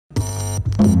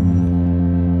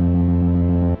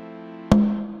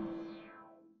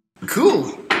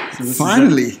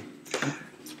Finally.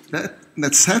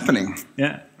 That's happening.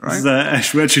 Yeah. Right?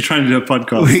 We're actually trying to do a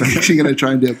podcast. We're actually going to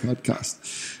try and do a podcast.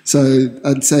 So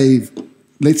I'd say,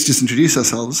 let's just introduce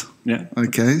ourselves. Yeah.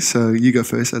 Okay, so you go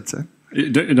first, I'd say.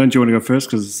 Don't you want to go first?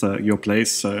 Because it's your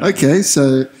place. So. Okay,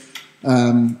 so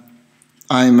I'm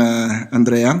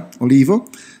ANDREA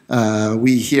OLIVO.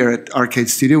 We here at Arcade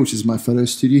Studio, which is my photo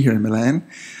studio here in Milan.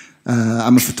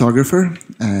 I'm a photographer,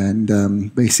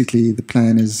 and basically the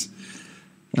plan is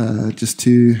just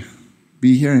to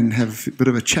be here and have a bit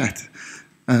of a chat.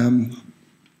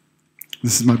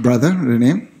 This is my brother,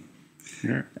 RENE.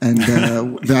 Yeah. And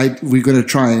we're going to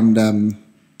try and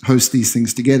host these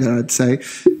things together, I'd say,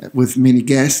 with many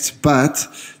guests. But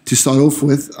to start off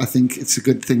with, I think it's a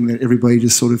good thing that everybody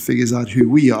just sort of figures out who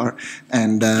we are.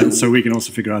 And so we can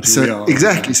also figure out who we are.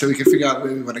 Exactly, so we can figure out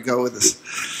where we want to go with this.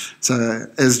 So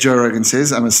as Joe Rogan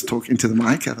says, I must talk into the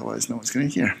mic, otherwise no one's going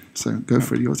to hear. So go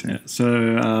for it, your turn. Yeah. So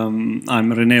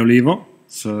I'm RENE OLIVO.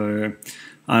 So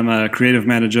I'm a creative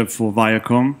manager for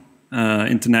Viacom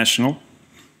International.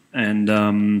 And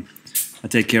I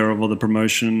take care of all the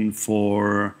promotion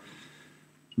for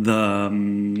the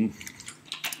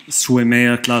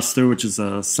SWIMEA cluster, which is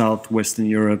Southwestern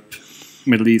Europe,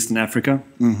 Middle East and Africa.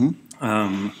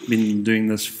 Mm-hmm. Been doing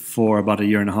this for about a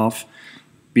year and a half.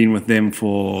 Been with them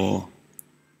for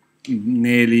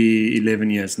nearly 11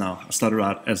 years now. I started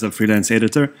out as a freelance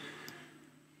editor.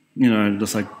 You know,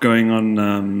 just like going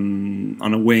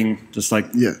on a wing, just like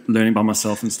learning by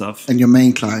myself and stuff. And your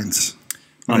main clients?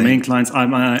 My main clients,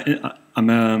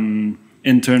 I'm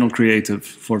internal creative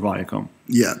for Viacom.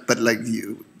 Yeah, but like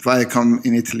Viacom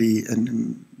in Italy and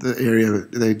in the area,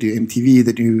 they do MTV,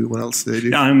 they do, what else do they do?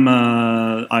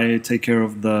 Yeah, I take care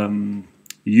of the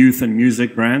youth and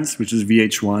music brands, which is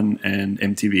VH1 and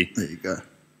MTV. There you go.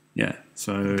 Yeah,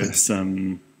 so it's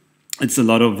a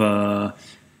lot of...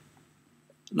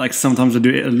 like sometimes I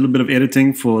do a little bit of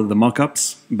editing for the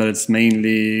mock-ups, but it's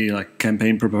mainly like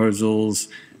campaign proposals,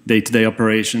 day-to-day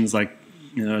operations, like,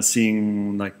 you know,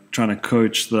 trying to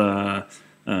coach the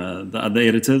other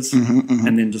editors,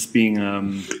 and then just being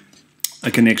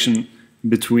a connection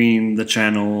between the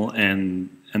channel and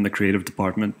the creative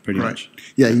department, pretty much.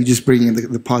 Yeah, you just bring in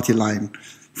the party line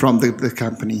from the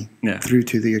company through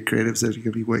to the creatives that you're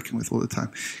going to be working with all the time,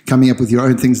 coming up with your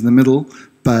own things in the middle,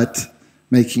 but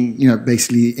making, you know,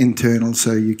 basically internal,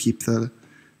 so you keep the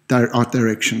art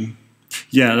direction.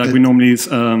 Yeah, like we normally...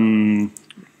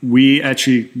 we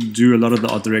actually do a lot of the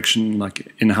art direction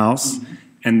like in-house,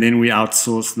 and then we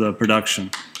outsource the production.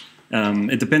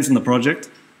 It depends on the project,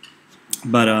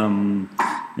 but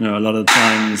you know, a lot of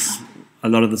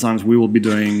the times we will be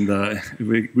doing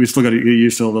we still got to get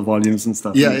used to all the volumes and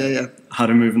stuff. Yeah. How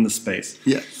to move in the space.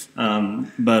 Yeah.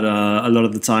 But a lot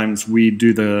of the times we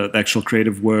do the actual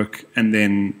creative work and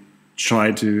then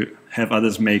try to have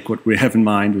others make what we have in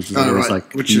mind, which is always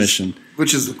like mission.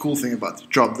 Which is the cool thing about the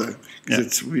job, though, because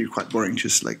it's really quite boring.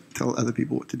 Just like tell other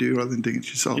people what to do rather than doing it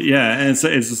yourself. Yeah, and it's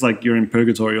just like you're in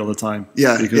purgatory all the time.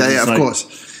 Yeah, of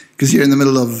course, because you're in the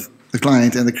middle of the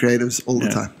client and the creatives all the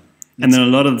time. And then a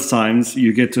lot of the times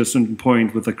you get to a certain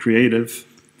point with a creative,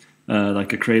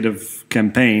 like a creative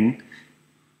campaign,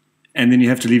 and then you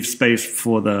have to leave space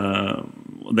for the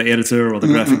editor or the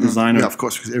graphic designer. Yeah, of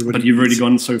course. But you've already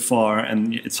gone so far,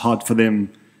 and it's hard for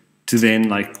them to then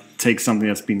like take something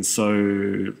that's been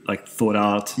so like thought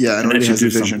out. Yeah, and actually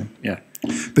do something. Yeah.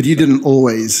 But you didn't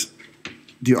always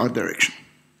do art direction.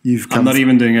 I'm not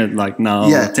even doing it like now.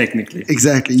 Technically.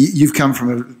 Exactly. You've come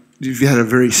from you've had a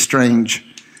very strange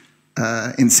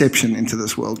inception into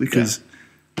this world, because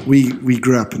we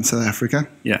grew up in South Africa.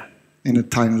 Yeah. In a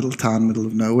tiny little town, middle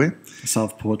of nowhere.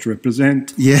 Southport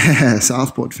represent. Yeah,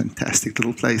 Southport, fantastic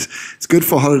little place. It's good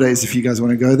for holidays if you guys want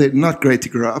to go there. Not great to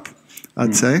grow up,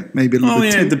 I'd say. Maybe a little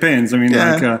bit. Oh, yeah, it depends. I mean,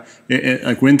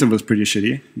 like winter was pretty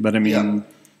shitty, but I mean,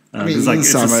 it's like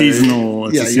it's a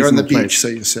seasonal. You're on the beach, so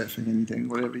you're surfing and doing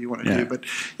whatever you want to do. But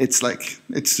it's like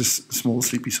it's just a small,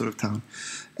 sleepy sort of town.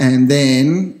 And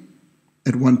then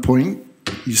at one point,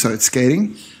 you started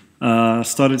skating.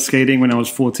 Started skating when I was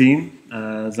 14.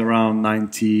 It was around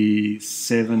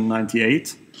 97,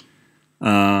 98.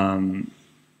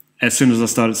 As soon as I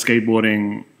started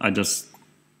skateboarding, I just,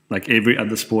 like every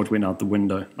other sport, went out the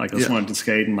window. Like I just wanted to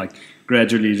skate, and like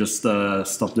gradually just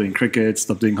stopped doing cricket,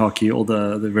 stopped doing hockey, all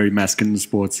the very masculine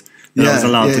sports that I was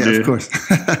allowed to do. Of course.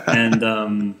 And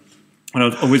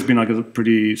I've always been like a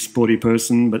pretty sporty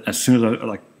person, but as soon as I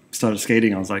like started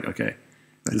skating, I was like, okay,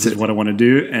 this is what I want to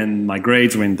do. And my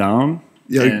grades went down.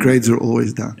 Yeah, grades are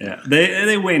always down. Yeah,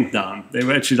 they went down. They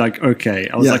were actually like, okay.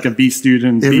 I was like a B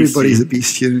student. Everybody's a B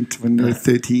student when they're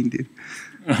 13, dude.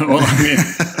 Well, I mean,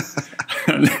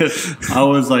 I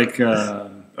was like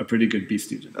a pretty good B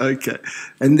student. Okay.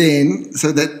 And then,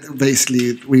 so that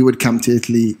basically we would come to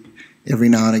Italy every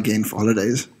now and again for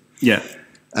holidays. Yeah.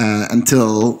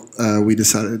 Until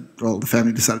the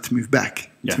family decided to move back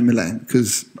to Milan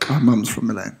because our mum's from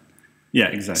Milan. Yeah,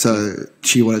 exactly. So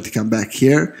she wanted to come back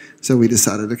here. So we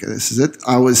decided, okay, this is it.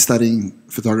 I was studying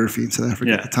photography in South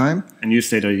Africa at the time. And you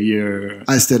stayed a year.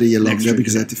 I stayed a year longer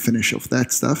because I had to finish off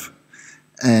that stuff.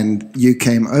 And you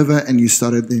came over and you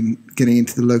started then getting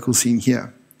into the local scene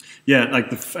here. Yeah,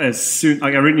 like I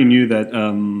already knew that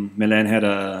Milan had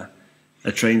a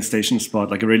train station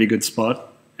spot, like a really good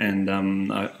spot. And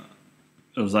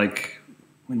it was like,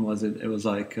 when was it? It was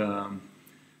like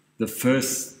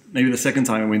maybe the second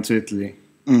time I went to Italy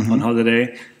on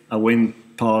holiday. I went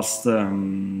past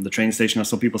the train station. I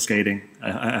saw people skating.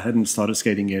 I hadn't started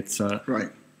skating yet, so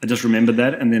I just remembered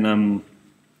that. And then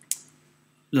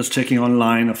just checking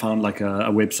online, I found like a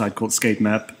website called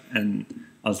Skatemap, and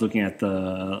I was looking at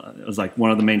it was like one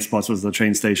of the main spots was the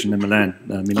train station in Milan,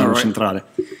 Milano Centrale.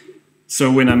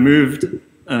 So when I moved,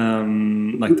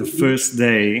 like the first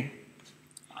day,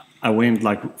 I went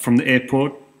like from the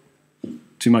airport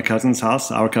to my cousin's house,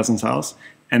 our cousin's house,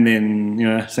 and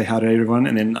then say hi to everyone,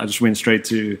 and then I just went straight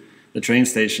to the train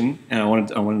station, and I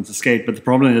wanted to skate, but the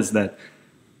problem is that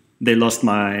they lost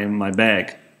my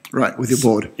bag. Right, with your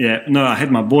board. Yeah, no, I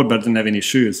had my board, but I didn't have any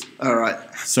shoes. All right.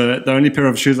 So the only pair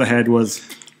of shoes I had was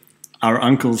our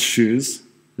uncle's shoes.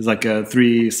 It was like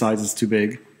 3 sizes too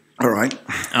big. All right.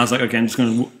 I was like, okay, I'm just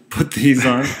going to put these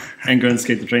on and go and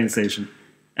skate the train station.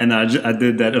 And I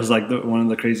did that. It was like one of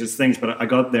the craziest things. But I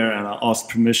got there and I asked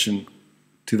permission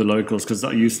to the locals because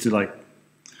I used to like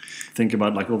think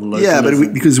about like all the locals. Yeah,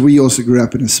 but because we also grew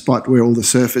up in a spot where all the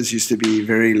surfers used to be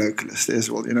very localist as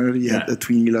well. You had the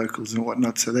tweeny locals and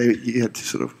whatnot. So you had to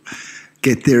sort of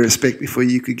get their respect before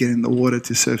you could get in the water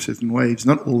to surf certain waves.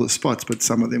 Not all the spots, but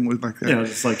some of them were like that. Yeah,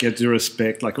 it's like you had to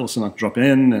respect, like also not drop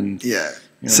in and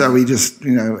So we just,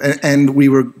 and we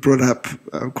were brought up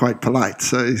quite polite.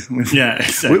 So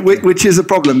exactly. which is a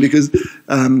problem because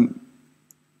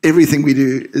everything we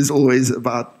do is always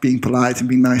about being polite and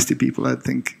being nice to people. I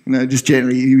think, just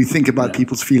generally, we think about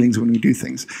people's feelings when we do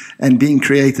things. And being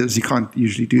creatives, you can't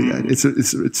usually do that. It's.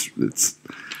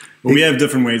 Well, we have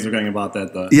different ways of going about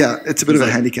that, though. Yeah, it's a bit of a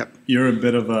handicap. You're a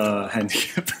bit of a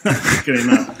handicap.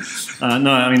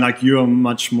 No, I mean, like you are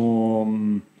much more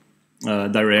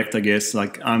direct, I guess.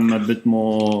 Like I'm a bit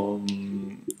more.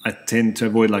 I tend to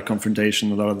avoid like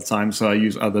confrontation a lot of the time, so I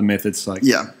use other methods. Like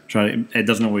it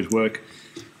doesn't always work.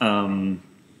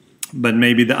 But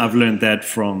maybe I've learned that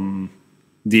from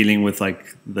dealing with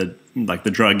like the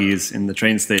druggies in the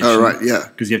train station. Oh right, yeah.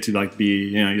 Because you have to like be,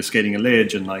 you're skating a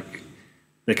ledge and like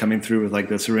they're coming through with like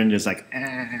the syringes, like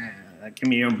give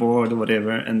me your board or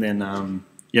whatever, and then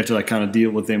you have to like kind of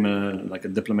deal with them in a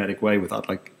diplomatic way without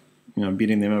like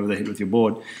beating them over the head with your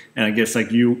board. And I guess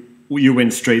like you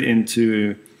went straight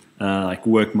into like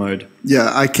work mode.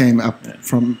 Yeah, I came up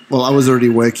from I was already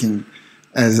working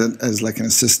as like an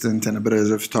assistant and a bit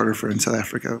as a photographer in South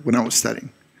Africa when I was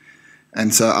studying.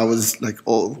 And so I was like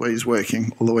always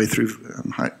working all the way through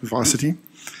varsity.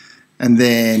 And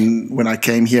then when I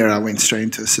came here, I went straight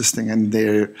into assisting. And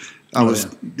there I was,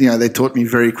 they taught me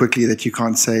very quickly that you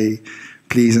can't say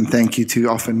please and thank you too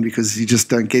often because you just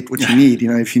don't get what you need.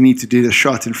 If you need to do the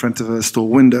shot in front of a store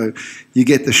window, you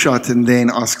get the shot and then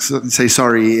say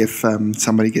sorry if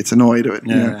somebody gets annoyed.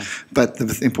 But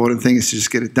the important thing is to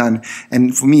just get it done.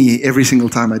 And for me, every single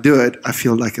time I do it, I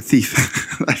feel like a thief.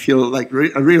 I feel like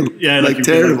like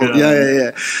terrible.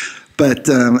 Yeah. But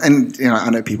I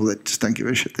know people that just don't give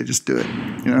a shit. They just do it.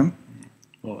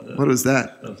 What was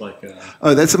that? That was like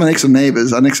that's my next door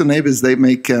neighbors. Our next door neighbors, they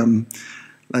make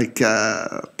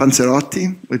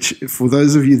Panzerotti, which for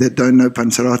those of you that don't know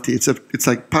Panzerotti, it's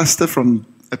like pasta from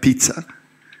a pizza,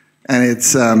 and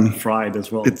it's fried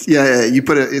as well. You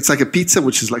put it's like a pizza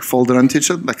which is like folded onto each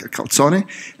other, like a calzone,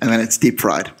 and then it's deep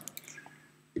fried.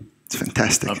 It's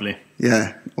fantastic. Lovely.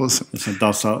 Yeah, awesome. It's a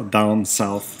down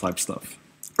south type stuff.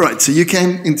 Right. So you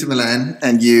came into Milan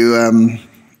and you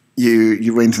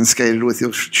went and skated with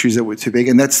your shoes that were too big,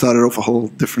 and that started off a whole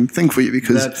different thing for you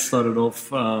because that started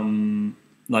off.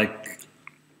 Like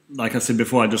I said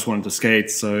before, I just wanted to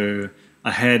skate. So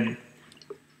I had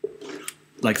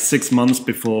like 6 months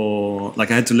before,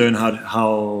 like I had to learn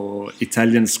how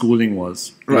Italian schooling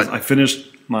was. Right. I finished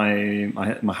my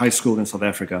high school in South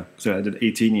Africa. So I did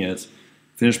 18 years,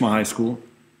 finished my high school.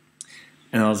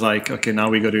 And I was like, okay,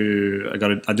 now I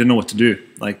didn't know what to do.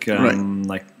 Like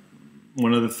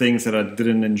one of the things that I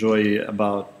didn't enjoy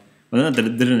about, well, not that I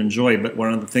didn't enjoy, but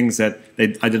one of the things that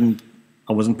I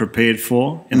I wasn't prepared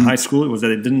for in high school. It was that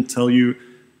they didn't tell you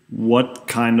what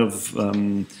kind of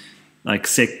like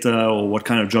sector or what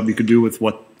kind of job you could do with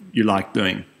what you like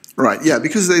doing. Right. Yeah,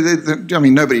 because I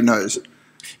mean, nobody knows.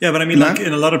 Yeah, but I mean, like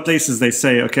in a lot of places they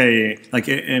say, okay, like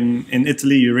in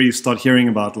Italy, you really start hearing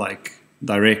about like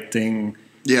directing.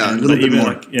 Yeah, a little bit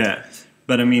more. Like, yeah,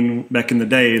 but I mean, back in the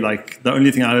day, like the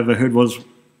only thing I ever heard was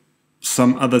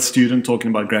some other student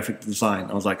talking about graphic design.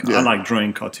 I was like, I like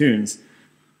drawing cartoons.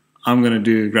 I'm going to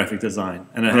do graphic design.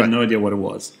 And I had no idea what it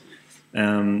was.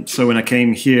 So when I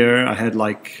came here, I had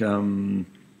like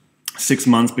 6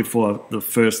 months before the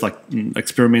first like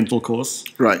experimental course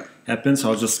happened. So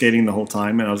I was just skating the whole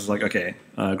time. And I was like, okay,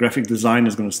 graphic design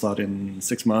is going to start in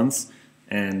 6 months.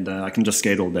 And I can just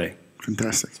skate all day.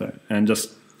 Fantastic. So, and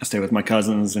just stay with my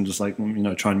cousins and just like,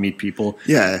 try and meet people.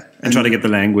 Yeah. And try to get the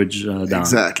language down.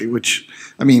 Exactly. Which,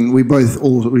 I mean,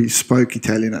 we spoke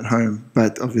Italian at home,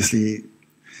 but obviously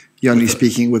you're only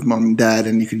speaking with mom and dad,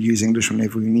 and you could use English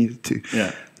whenever we needed to.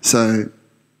 Yeah. So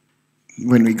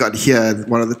when we got here,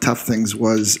 one of the tough things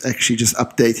was actually just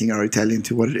updating our Italian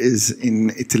to what it is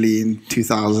in Italy in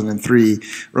 2003,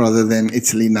 rather than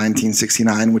Italy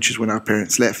 1969, which is when our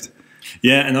parents left.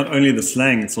 Yeah, and not only the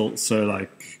slang, it's also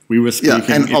like we were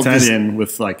speaking Italian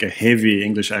with like a heavy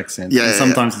English accent. Yeah, and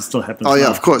sometimes it still happens. Oh yeah,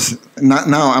 of course.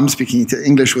 Now I'm speaking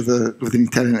English with an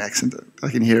Italian accent. I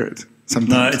can hear it.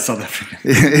 Sometimes. No, it's South African.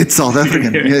 It's South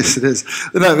African. Yes, it is.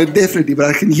 No, but definitely. But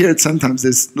I can hear it sometimes.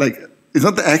 There's like, it's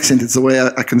not the accent; it's the way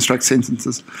I construct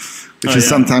sentences, which is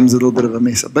sometimes a little bit of a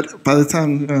mess up. But by the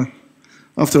time,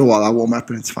 after a while, I warm up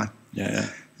and it's fine. Yeah.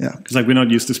 Yeah. Because like we're not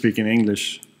used to speaking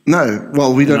English. No,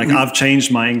 well, we don't. Like I've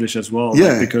changed my English as well. Yeah.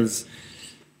 Like, because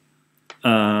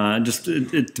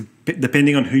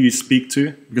depending on who you speak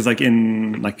to, because like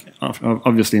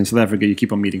obviously in South Africa you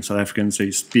keep on meeting South Africans, so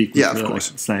you speak with of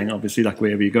course. like, slang, obviously, like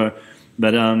wherever you go.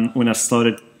 But when I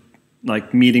started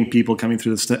like meeting people coming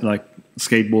through like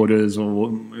skateboarders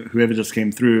or whoever just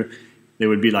came through, there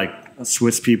would be like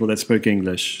Swiss people that spoke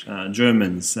English,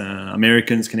 Germans,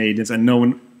 Americans, Canadians, and no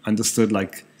one understood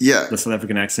like the South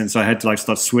African accent. So I had to like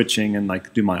start switching and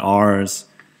like do my R's.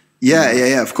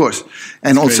 Yeah, of course.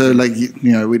 And it's also, crazy.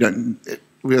 Like,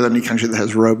 we're the only country that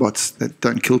has robots that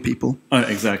don't kill people. Oh,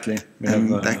 exactly.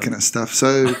 And that kind of stuff.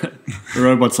 So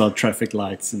robots are traffic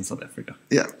lights in South Africa.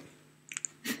 Yeah.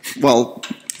 Well,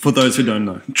 for those who don't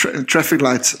know, traffic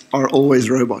lights are always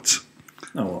robots.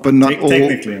 Oh, well, but not all.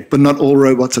 Technically. But not all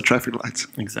robots are traffic lights.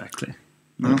 Exactly.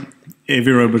 No?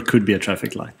 Every robot could be a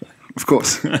traffic light. Of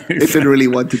course, if it really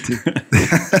wanted to.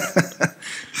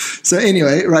 So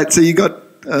anyway, right. So you got.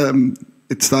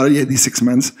 It started, you had these 6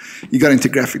 months. You got into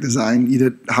graphic design.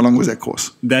 How long was that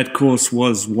course? That course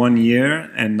was 1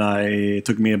 year, and it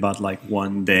took me about like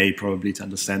 1 day probably to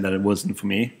understand that it wasn't for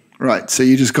me. Right, so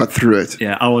you just got through it.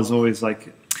 Yeah, I was always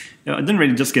like, I didn't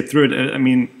really just get through it. I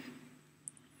mean,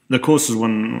 the course was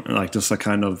just a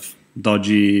kind of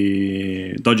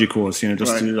dodgy course,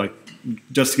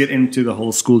 just to get into the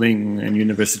whole schooling and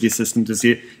university system to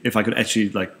see if I could actually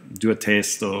like do a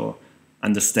test or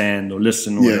understand or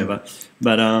listen or whatever.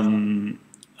 But I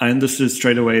understood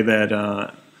straight away that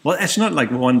actually not like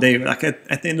one day, like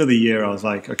at the end of the year I was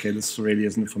like, okay, this really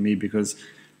isn't for me, because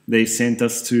they sent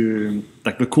us to,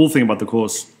 like, the cool thing about the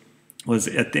course was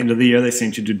at the end of the year they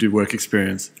sent you to do work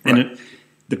experience, and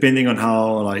depending on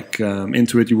how like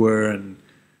into it you were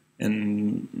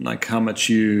and like how much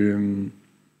you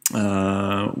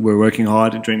were working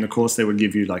hard during the course, they would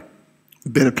give you like a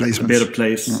better place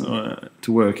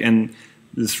to work. And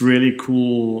this really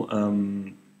cool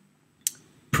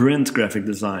print graphic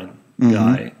design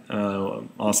guy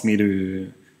asked me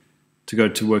to go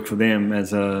to work for them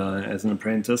as an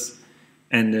apprentice,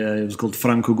 and it was called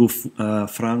Franco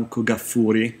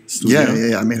Gaffuri studio.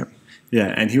 Yeah, I met him.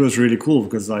 Yeah, and he was really cool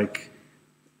because like,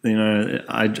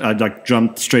 I like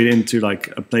jumped straight into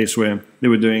like a place where they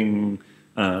were doing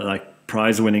like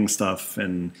prize-winning stuff,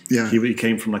 and he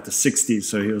came from like the 60s,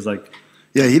 so he was like,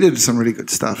 he did some really good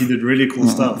stuff. He did really cool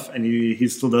stuff, and he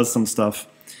still does some stuff,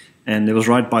 and it was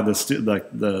right by the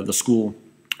school,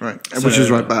 right, so, which is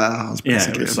right by our house.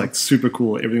 Basically. Yeah, it was like super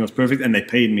cool. Everything was perfect, and they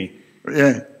paid me.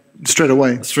 Yeah, straight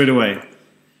away.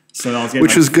 So I was getting,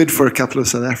 which was good for a couple of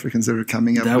South Africans that were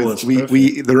coming up.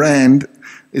 The rand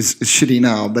is shitty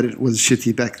now, but it was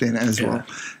shitty back then as well,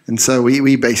 and so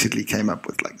we basically came up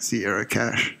with like zero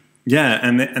cash. Yeah,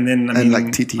 and then I mean,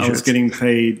 like TT I was getting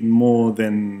paid more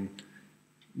than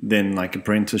like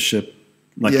apprenticeship,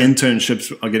 like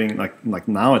internships are getting like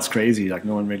now it's crazy. Like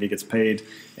no one really gets paid,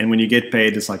 and when you get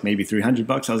paid, it's like maybe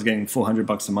 $300. I was getting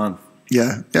 $400 a month.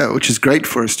 Yeah, which is great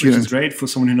for a student. Which is great for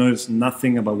someone who knows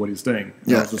nothing about what he's doing.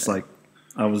 Yeah, I was just like,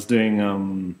 I was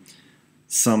doing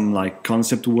some like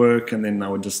concept work, and then I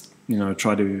would just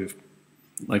try to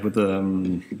like with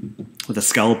a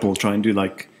scalpel try and do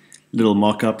like little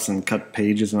mock-ups and cut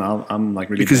pages, and I'm like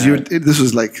really because bad. This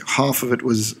was like half of it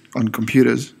was on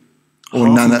computers, or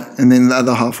none, and then the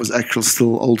other half was actual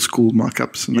still old school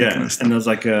mock-ups and that kind of stuff. And there was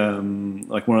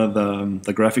like one of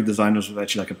the graphic designers was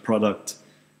actually like a product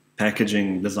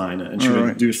packaging designer, and she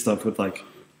would do stuff with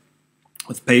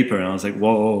paper, and I was like,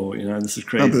 whoa, this is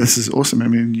crazy. Oh, but this is awesome. I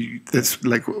mean, that's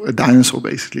like a dinosaur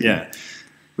basically. Yeah.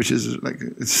 Which is like,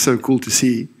 it's so cool to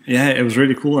see. Yeah, it was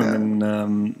really cool. And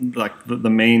then like the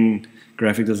main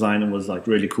graphic designer was like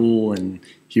really cool, and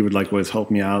he would like always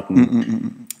help me out.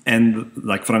 And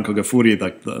like Franco Gaffuri,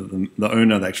 like the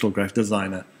owner, the actual graphic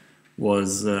designer,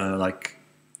 was like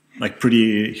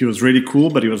pretty. He was really cool,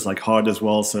 but he was like hard as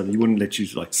well, so he wouldn't let you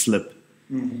like slip.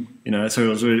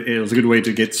 So it was a good way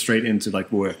to get straight into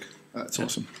like work. That's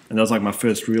awesome. And that was like my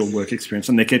first real work experience.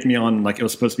 And they kept me on, like it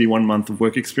was supposed to be 1 month of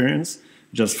work experience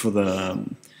just for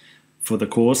the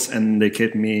course, and they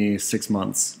kept me 6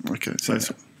 months. Okay, so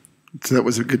that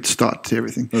was a good start to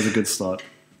everything. That was a good start.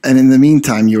 And in the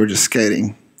meantime, you were just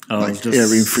skating, just,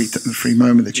 every free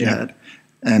moment that you had.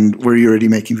 And were you already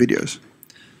making videos?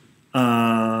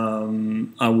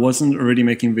 I wasn't already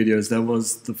making videos. That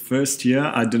was the first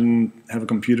year. I didn't have a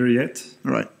computer yet.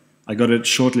 Right. I got it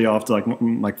shortly after like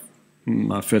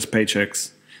my first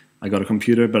paychecks. I got a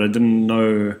computer, but I didn't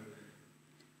know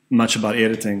much about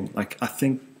editing. Like I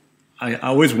think I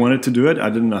always wanted to do it. I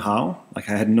didn't know how. Like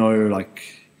I had no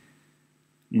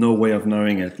way of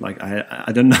knowing it. Like I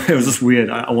didn't know. It was just weird.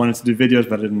 I wanted to do videos,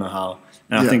 but I didn't know how.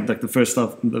 And I think like the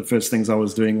first things I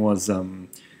was doing was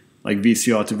like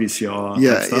VCR to VCR.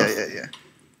 Yeah.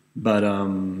 But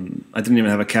I didn't even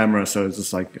have a camera, so it was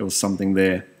just like it was something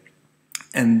there.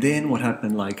 And then what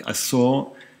happened? Like I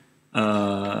saw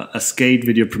a skate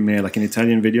video premiere, like an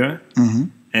Italian video,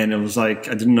 and it was like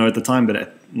I didn't know at the time,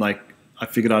 but I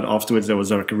figured out afterwards there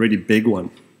was like a really big one.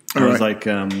 It was like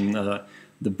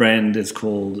the brand is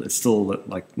called. It's still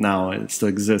like now it still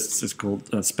exists. It's called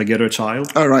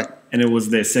Spaghettochild. Oh right. And it was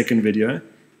their second video.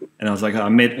 And I was like, I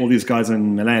met all these guys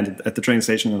in Milan at the train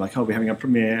station. They're like, oh, we're having a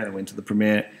premiere. And I went to the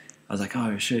premiere. I was like,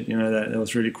 oh shit, that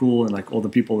was really cool. And like all the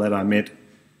people that I met,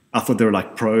 I thought they were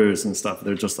like pros and stuff.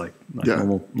 They're just like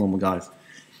normal guys.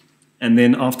 And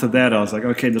then after that, I was like,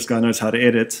 okay, this guy knows how to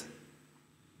edit.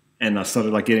 And I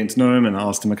started like getting to know him, and I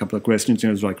asked him a couple of questions. And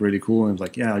it was like really cool. And he was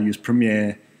like, yeah, I use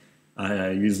Premiere.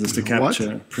 I use this to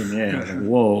capture Premiere. I was like,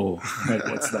 whoa, like,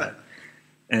 what's that?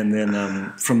 And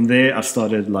then from there, I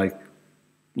started I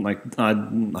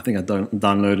think I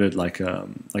downloaded like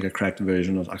a cracked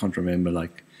version of, I can't remember,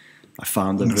 like I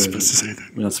found the version. Supposed to say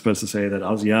that. We're not supposed to say that. I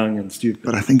was young and stupid.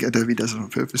 But I think Adobe does it on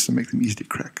purpose to make them easy to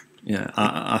crack. Yeah,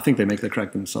 I think they make the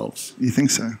crack themselves. You think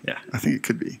so? Yeah. I think it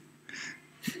could be.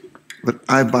 But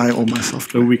I buy all my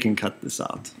software. So we can cut this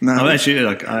out. No, I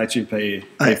actually pay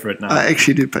for it now. I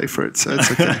actually do pay for it, so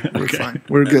it's okay. We're fine.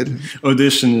 We're good.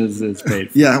 Audition is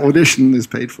paid for. Yeah, Audition is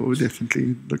paid for.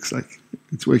 Definitely looks like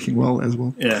it's working well as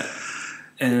well. Yeah.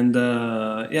 And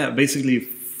basically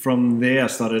from there I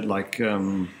started like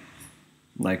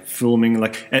filming.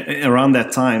 Like around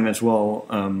that time as well,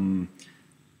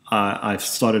 I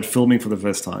started filming for the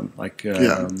first time. Like one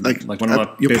of my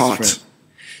your best parts. friends.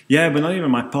 Yeah, but not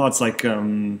even my parts. Like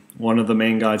one of the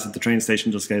main guys at the train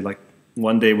station just skated. Like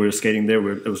one day we were skating there,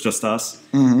 it was just us,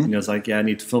 and he was like, "Yeah, I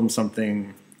need to film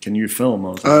something. Can you film?" I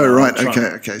was like, oh, right,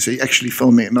 okay. So you actually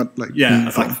filming it, not like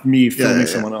it's like me filming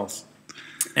someone else.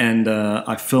 And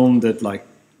I filmed it like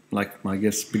I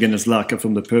guess beginner's luck. I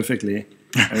filmed it perfectly,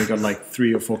 and we got like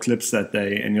 3 or 4 clips that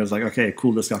day. And he was like, "Okay,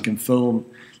 cool, this guy can film.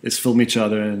 Let's film each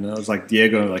other." And I was like,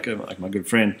 Diego, like my good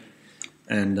friend.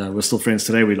 And we're still friends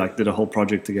today. We like did a whole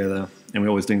project together, and we're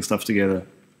always doing stuff together.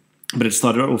 But it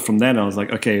started off from then. I was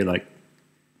like, okay, like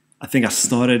I think I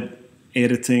started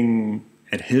editing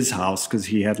at his house because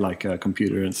he had like a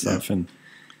computer and stuff. Yeah. And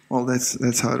well,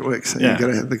 that's how it works. You got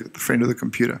to have the friend with the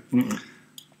computer,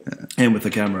 and with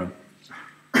the camera.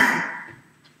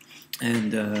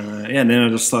 And and then I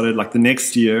just started like the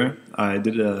next year. I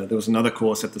did there was another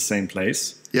course at the same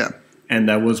place. Yeah, and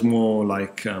that was more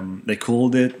like they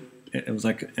called it. It was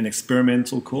like an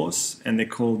experimental course, and they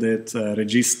called it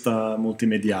Regista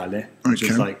Multimediale, which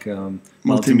is like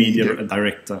multimedia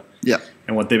director. Yeah.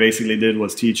 And what they basically did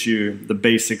was teach you the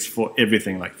basics for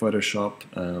everything, like Photoshop,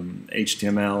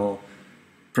 HTML,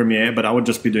 Premiere. But I would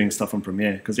just be doing stuff on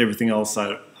Premiere because everything else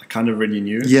I kind of already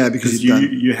knew. Yeah, because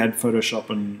you had Photoshop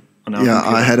on our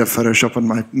computer. I had a Photoshop on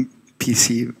my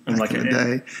PC back in the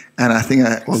day, and I think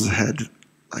I also had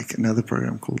like another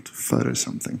program called Photo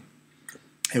something.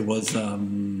 It was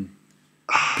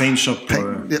Paint Shop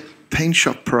Pro. Paint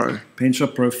Shop Pro. Paint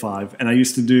Shop Pro 5. And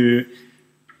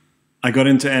I got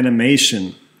into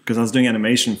animation because I was doing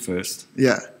animation first.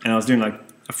 Yeah. And I was doing like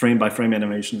frame by frame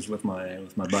animations with my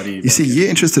buddy. You see, you're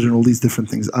interested in all these different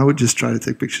things. I would just try to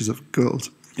take pictures of girls.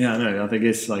 Yeah, I know. I think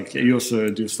it's like you also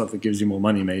do stuff that gives you more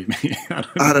money, maybe.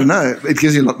 I don't know. It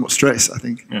gives you a lot more stress, I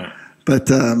think. Yeah.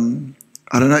 But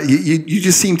I don't know. You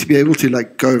just seem to be able to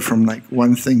like go from like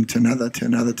one thing to another, to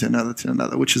another, to another, to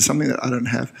another, which is something that I don't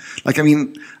have. Like, I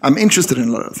mean, I'm interested in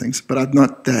a lot of things, but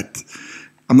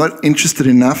I'm not interested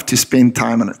enough to spend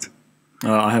time on it.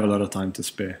 I have a lot of time to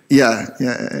spare. Yeah.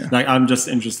 Like, I'm just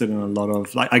interested in a lot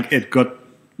of it got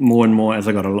more and more as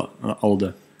I got a lot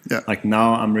older. Yeah. Like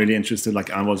now I'm really interested. Like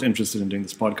I was interested in doing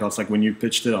this podcast. Like when you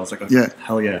pitched it, I was like, okay,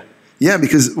 hell yeah. Yeah,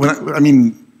 because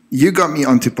you got me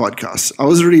onto podcasts. I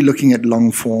was already looking at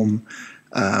long form,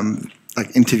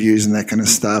 like interviews and that kind of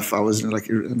stuff. I was like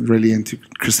really into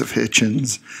Christopher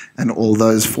Hitchens and all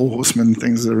those Four Horsemen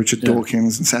things, Richard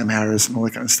Dawkins and Sam Harris and all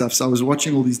that kind of stuff. So I was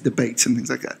watching all these debates and things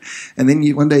like that. And then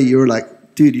one day you were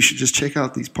like, dude, you should just check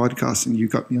out these podcasts. And you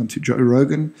got me onto Joe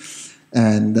Rogan.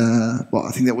 And,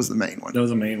 I think that was the main one. That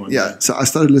was the main one. Yeah. So I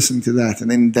started listening to that. And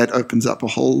then that opens up a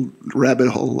whole rabbit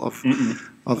hole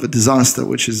of a disaster,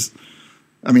 which is,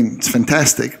 it's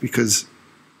fantastic because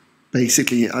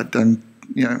basically I don't,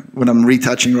 when I'm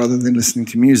retouching rather than listening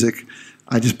to music,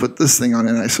 I just put this thing on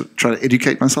and I sort of try to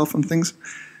educate myself on things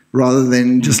rather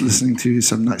than just listening to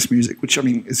some nice music, which,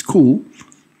 is cool.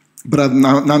 But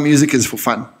now music is for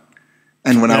fun.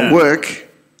 And when I work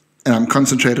and I'm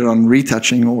concentrated on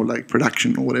retouching or like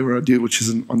production or whatever I do, which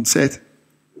is on set,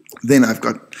 then I've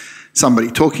got somebody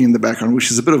talking in the background,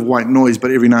 which is a bit of white noise, but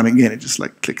every now and again it just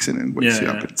like clicks in and wakes you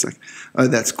up. It's like, oh,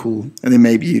 that's cool. And then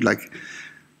maybe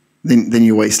then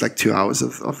you waste like 2 hours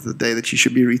of the day that you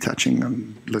should be retouching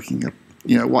and looking up,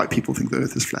 why people think the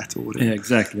earth is flat or whatever. Yeah,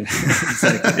 exactly.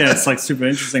 Exactly. Yeah, it's like super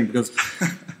interesting because,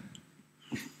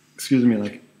 excuse me,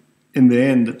 like in the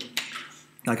end,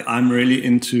 like I'm really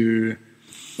into,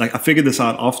 like I figured this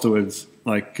out afterwards,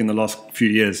 like in the last few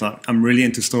years, like, I'm really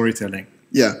into storytelling.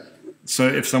 Yeah. So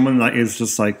if someone like is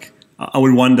just like, I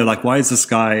would wonder like, why is this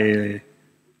guy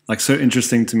like so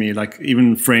interesting to me? Like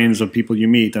even friends or people you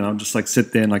meet, and I'll just like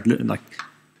sit there and like,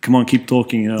 come on, keep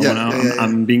talking.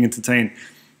 I'm being entertained.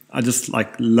 I just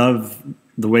like love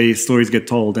the way stories get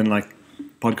told, and like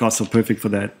podcasts are perfect for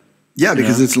that. Yeah,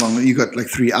 because it's long. You got like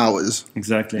 3 hours.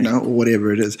 Exactly. Or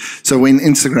whatever it is. So when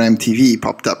Instagram TV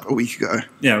popped up a week ago,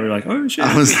 we're like, oh shit.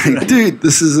 I was like, dude,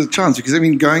 this is a chance. Because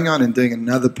going on and doing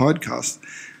another podcast,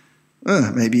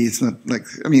 maybe it's not like,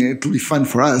 it'll be fun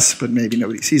for us, but maybe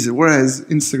nobody sees it. Whereas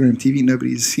Instagram TV,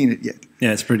 nobody's seen it yet.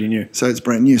 Yeah, it's pretty new. So it's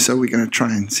brand new. So we're going to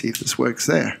try and see if this works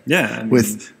there. Yeah.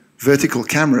 With vertical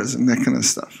cameras and that kind of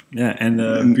stuff. Yeah,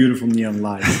 and beautiful neon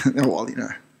lights. Well,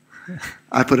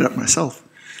 I put it up myself.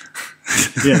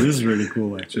 Yeah, this is really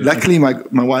cool, actually. Luckily,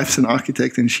 my wife's an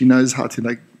architect and she knows how to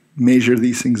like measure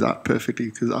these things out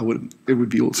perfectly because it would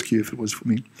be all skew if it was for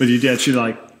me. But did you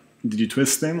actually did you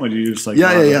twist them or did you just like...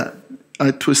 Yeah.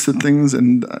 I twisted things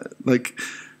and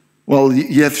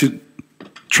you have to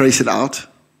trace it out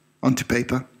onto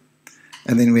paper.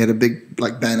 And then we had a big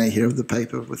like banner here of the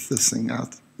paper with this thing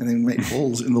out and then made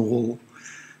holes in the wall.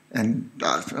 And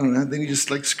I don't know, then you just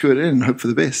like screw it in and hope for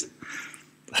the best.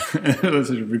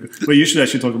 Well, you should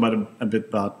actually talk about a bit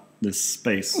about this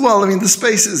space. Well, the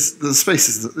space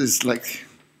is like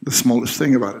the smallest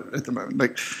thing about it at the moment.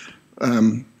 Like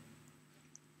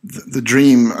the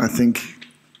dream, I think,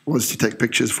 was to take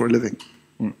pictures for a living.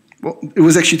 Well, it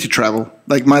was actually to travel.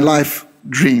 Like my life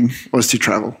dream was to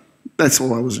travel. That's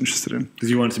all I was interested in. Because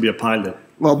you wanted to be a pilot.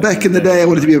 Well, back in the day, I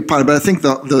wanted to be a pilot, but I think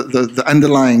the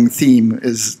underlying theme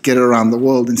is get around the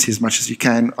world and see as much as you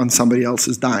can on somebody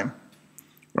else's dime.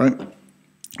 Right?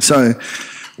 So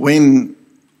when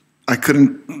I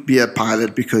couldn't be a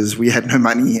pilot because we had no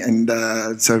money and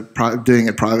so doing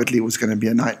it privately was going to be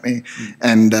a nightmare.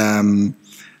 And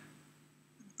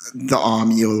the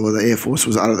army or the Air Force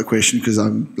was out of the question because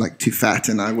I'm like too fat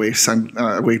and I wear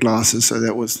glasses. So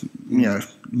that was,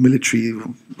 military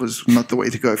was not the way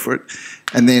to go for it.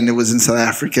 And then it was in South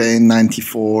Africa in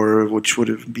 '94, which would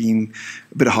have been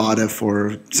a bit harder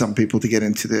for some people to get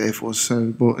into the Air Force.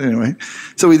 So anyway,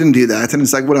 so we didn't do that. And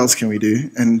it's like, what else can we do?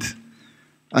 And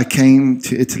I came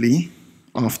to Italy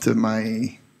after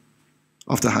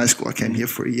high school. I came here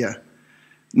for a year,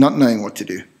 not knowing what to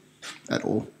do at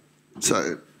all.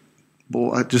 So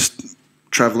I just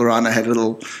traveled around. I had a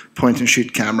little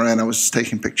point-and-shoot camera, and I was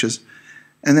taking pictures.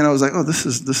 And then I was like, oh, this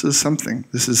is something.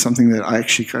 This is something that I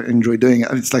actually enjoy doing.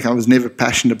 It's like I was never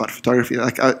passionate about photography.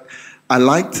 Like I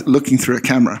liked looking through a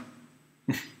camera.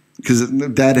 because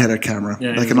Dad had a camera,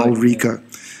 like an old Ricoh.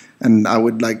 And I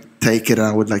would like take it and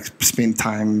I would like spend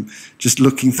time just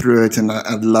looking through it. And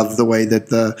I love the way that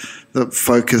the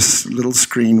focus little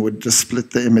screen would just split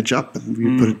the image up and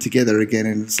we put it together again.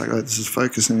 And it's like, oh, this is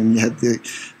focus. And then you had the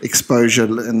exposure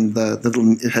and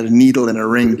it had a needle and a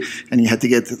ring. And you had to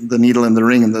get the needle and the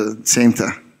ring in the center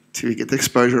to get the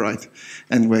exposure right.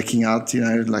 And working out, you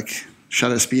know, like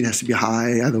shutter speed has to be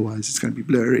high. Otherwise it's going to be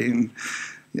blurry. And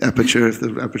aperture, if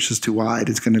the aperture is too wide,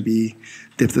 it's going to be,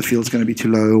 depth of field is going to be too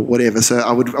low, whatever. So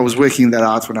I was working that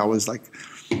out when I was like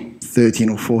 13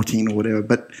 or 14 or whatever,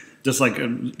 but just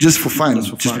for fun,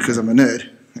 just because I'm a nerd.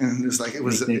 And it's like, it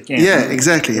was, yeah,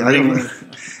 exactly.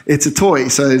 It's a toy.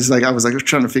 So it's like, I was like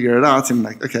trying to figure it out and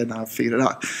like, okay, now I've figured it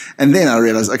out. And then I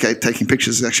realized, okay, taking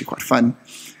pictures is actually quite fun.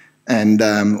 And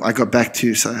I got back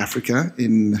to South Africa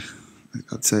in,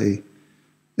 I'd say,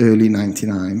 early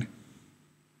 99.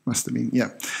 Must have been, yeah.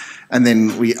 And then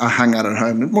I hung out at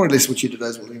home, more or less what you did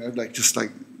as well, you know, like just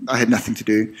like I had nothing to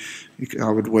do.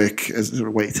 I would work as a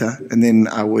waiter, and then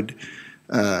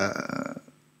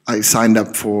I signed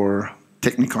up for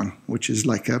Technikon, which is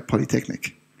like a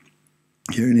polytechnic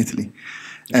here in Italy.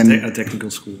 And a technical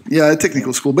school. Yeah, a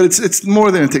technical school, but it's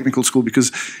more than a technical school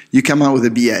because you come out with a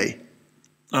BA.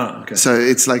 Oh, okay. So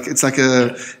it's like a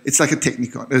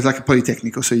Technikon. It's like a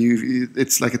polytechnical. So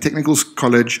it's like a technical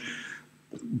college,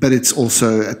 but it's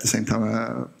also at the same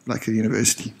time like a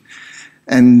university.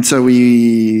 And so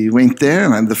we went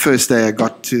there, and the first day I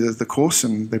got to the course,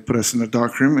 and they put us in a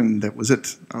dark room, and that was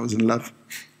it. I was in love.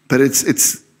 But it's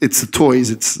the toys.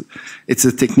 It's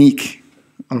a technique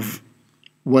of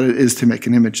what it is to make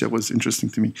an image that was interesting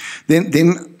to me. Then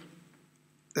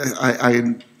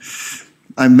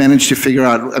I managed to figure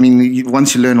out. I mean,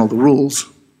 once you learn all the rules,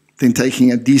 then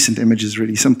taking a decent image is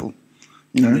really simple.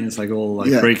 You know? It's like all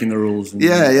like breaking the rules. And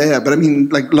yeah. But I mean,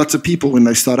 like lots of people, when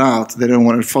they start out, they don't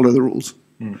want to follow the rules.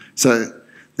 So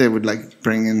they would like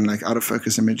bring in like out of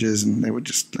focus images, and they would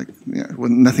just like, well,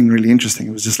 nothing really interesting.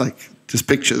 It was just like just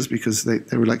pictures because they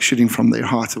were like shooting from their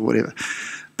heart or whatever.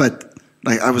 But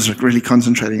like I was like really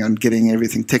concentrating on getting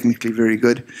everything technically very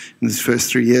good in these first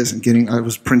 3 years, and I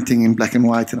was printing in black and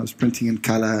white, and I was printing in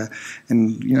color,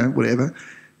 and you know, whatever.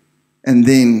 And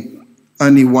then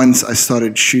only once I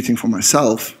started shooting for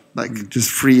myself, like just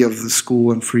free of the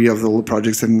school and free of all the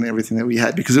projects and everything that we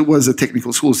had, because it was a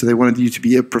technical school, so they wanted you to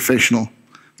be a professional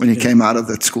when you came out of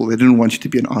that school. They didn't want you to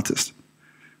be an artist.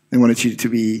 They wanted you to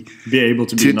be able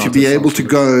to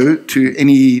go to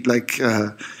any like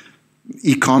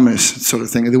e-commerce sort of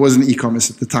thing. There wasn't e-commerce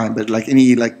at the time, but like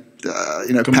any like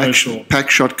pack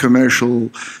shot commercial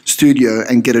studio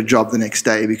and get a job the next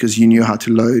day because you knew how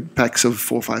to load packs of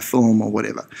 4x film or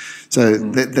whatever. So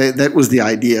that was the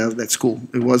idea of that school.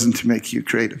 It wasn't to make you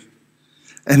creative.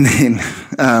 And then,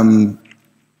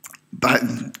 but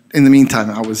in the meantime,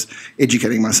 I was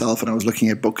educating myself, and I was looking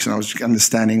at books, and I was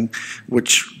understanding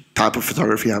which type of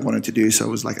photography I wanted to do. So it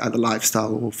was like either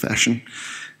lifestyle or fashion.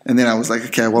 And then I was like,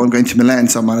 okay, well, I'm going to Milan,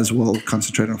 so I might as well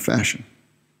concentrate on fashion.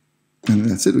 And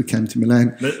that's it. We came to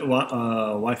Milan. But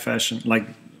why fashion? Like,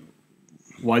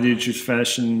 why did you choose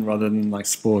fashion rather than like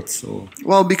sports? Or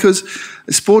well, because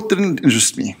sport didn't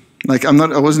interest me. Like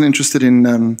I wasn't interested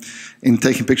in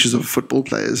taking pictures of football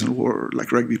players or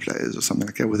like rugby players or something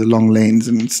like that with a long lens.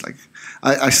 And it's like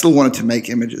I still wanted to make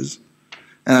images.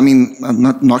 And I mean, I'm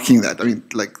not knocking that. I mean,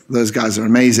 like those guys are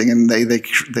amazing, and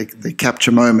they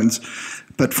capture moments.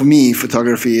 But for me,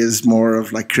 photography is more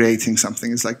of like creating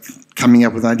something. It's like coming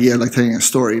up with an idea, like telling a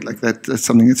story. Like that's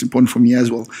something that's important for me as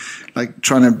well. Like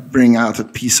trying to bring out a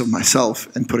piece of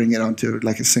myself and putting it onto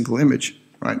like a single image,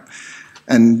 right?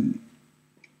 And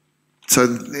so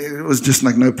it was just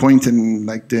like no point in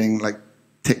like doing like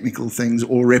technical things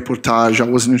or reportage. I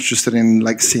wasn't interested in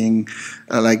like seeing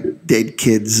like dead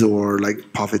kids or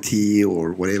like poverty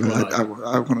or whatever. Right.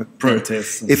 I want to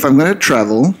protest. If I'm going to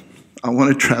travel, I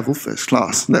want to travel first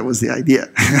class. That was the idea.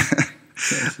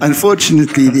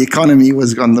 Unfortunately, the economy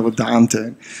was on the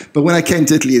downturn. But when I came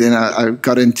to Italy, then I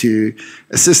got into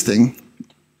assisting,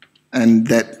 and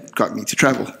that got me to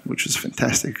travel, which was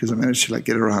fantastic because I managed to like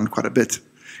get around quite a bit.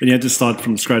 And you had to start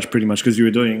from scratch pretty much because you were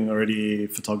doing already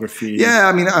photography. Yeah,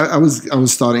 I mean, I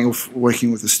was starting off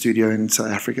working with a studio in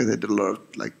South Africa that did a lot of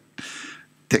like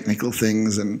technical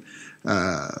things, and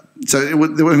so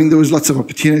there was lots of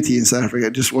opportunity in South Africa.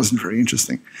 It just wasn't very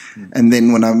interesting. And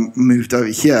then when I moved over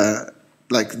here,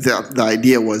 like the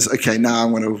idea was, okay, now I'm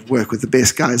going to work with the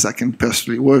best guys I can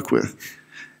personally work with,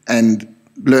 and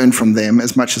learn from them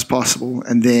as much as possible,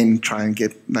 and then try and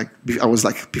get like I was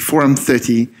like, before I'm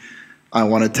 30. I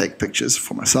want to take pictures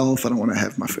for myself. I don't want to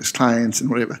have my first clients and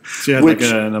whatever. So you had like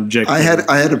an objective. I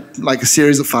had a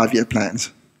series of 5-year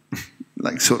plans,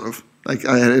 like sort of. Like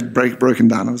I had it broken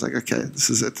down. I was like, okay,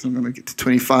 this is it. I'm going to get to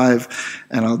 25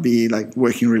 and I'll be like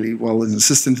working really well as an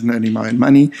assistant and earning my own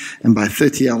money. And by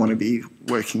 30, I want to be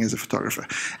working as a photographer.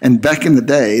 And back in the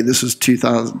day, this was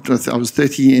 2000, I was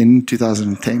 30 in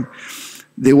 2010.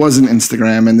 There wasn't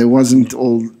Instagram and there wasn't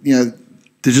all,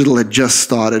 digital had just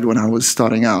started when I was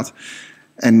starting out.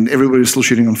 And everybody was still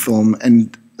shooting on film.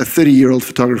 And a 30-year-old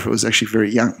photographer was actually very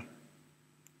young.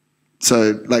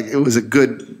 So, like, it was a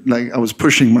good, like, I was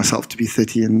pushing myself to be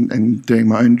 30 and doing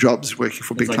my own jobs, working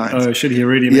for big clients. Oh, shit, he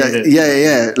already made it.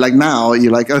 Yeah. Like, now,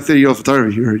 you're like, 30-year-old photographer,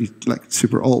 you're already, like,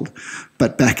 super old.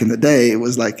 But back in the day, it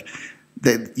was like,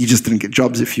 that you just didn't get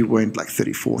jobs if you weren't, like,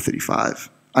 34,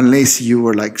 35. Unless you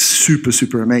were, like, super,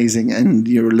 super amazing and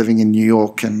you were living in New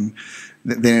York, and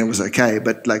then it was okay.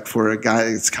 But, like, for a guy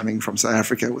that's coming from South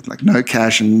Africa with, like, no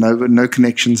cash and no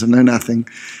connections and no nothing,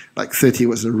 like 30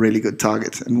 was a really good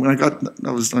target. And when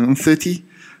I was on 30,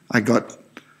 I got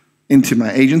into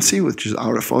my agency, which is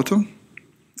Aura Photo,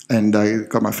 and I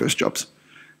got my first jobs.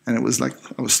 And it was like,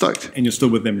 I was stoked. And you're still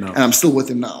with them now? And I'm still with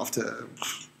them now after,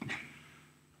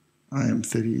 I am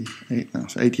 38 now,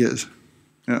 so 8 years.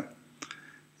 Yeah.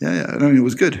 I mean, it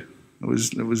was good. It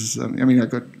was. I mean, I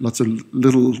got lots of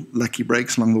little lucky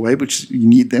breaks along the way, which you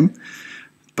need them.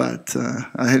 But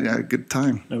I had a good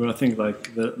time. No, but I think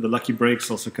like the lucky breaks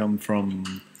also come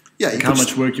from like how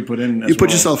much work you put in. You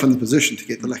put yourself in the position to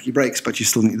get the lucky breaks, but you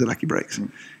still need the lucky breaks.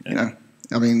 Yeah.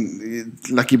 I mean,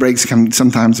 lucky breaks come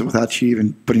sometimes without you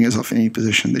even putting yourself in any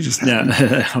position. They just happen.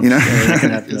 That can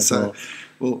happen so,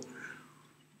 well.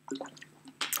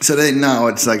 So then now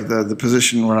it's like the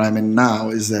position where I'm in now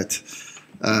is that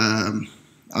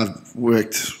I've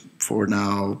worked for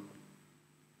now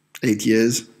 8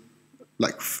 years.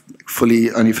 Like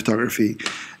fully only photography,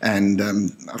 and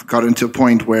I've gotten to a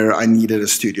point where I needed a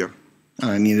studio.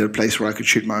 I needed a place where I could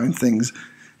shoot my own things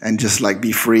and just like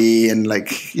be free and like,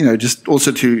 just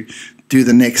also to do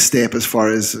the next step as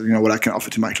far as, what I can offer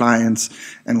to my clients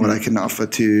and what I can offer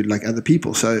to like other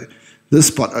people. So this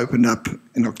spot opened up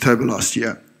in October last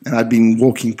year, and I'd been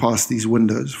walking past these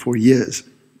windows for years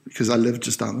because I lived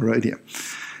just down the road here.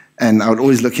 And I would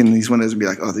always look in these windows and be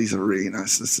like, oh, these are really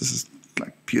nice. This is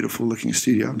like beautiful looking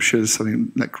studio. I'm sure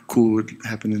something like cool would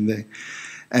happen in there.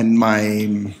 And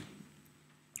my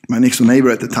next door neighbor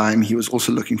at the time, he was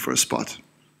also looking for a spot.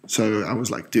 So I was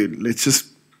like, dude, let's just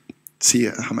see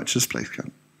how much this place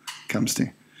comes to.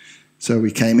 So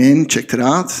we came in, checked it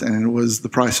out, and the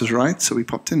price was right. So we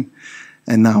popped in,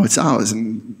 and now it's ours.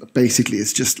 And basically,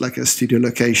 it's just like a studio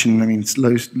location. I mean, it's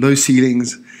low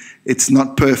ceilings. It's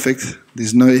not perfect.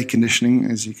 There's no air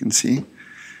conditioning, as you can see,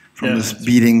 from this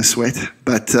beating sweat,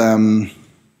 but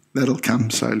that'll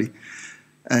come slowly.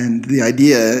 And the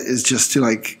idea is just to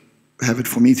like have it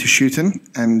for me to shoot in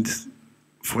and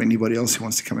for anybody else who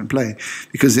wants to come and play.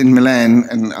 Because in Milan,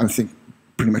 and I think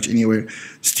pretty much anywhere,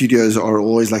 studios are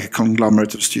always like a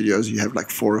conglomerate of studios. You have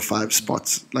like 4 or 5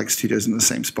 spots, like studios in the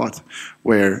same spot,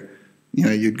 where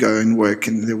you'd go and work,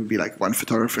 and there would be like one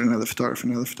photographer, another photographer,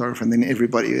 another photographer, and then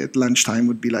everybody at lunchtime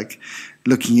would be like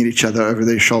looking at each other over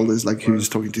their shoulders, like who's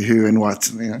talking to who and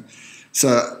what,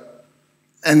 So,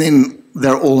 and then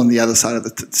they're all on the other side of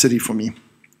the city for me,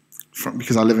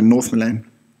 because I live in North Milan.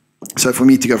 So for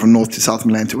me to go from North to South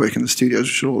Milan to work in the studios,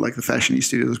 which are all like the fashion-y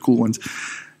studios, the cool ones,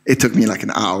 it took me like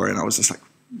an hour, and I was just like,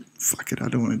 fuck it, I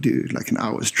don't want to do like an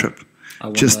hour's trip.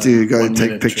 Just to go and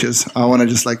take pictures. I want to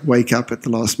just like wake up at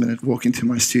the last minute, walk into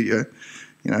my studio,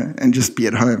 and just be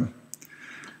at home.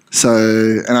 So,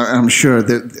 and I'm sure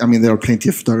that, I mean, there are plenty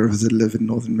of photographers that live in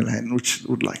northern Milan which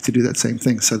would like to do that same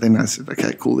thing. So then I said,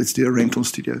 okay, cool, let's do a rental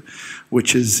studio,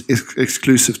 which is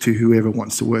exclusive to whoever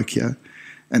wants to work here.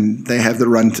 And they have the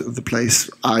run of the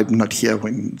place. I'm not here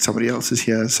when somebody else is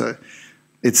here. So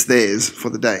it's theirs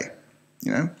for the day,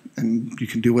 and you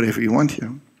can do whatever you want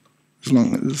here, as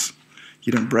long as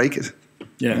you don't break it.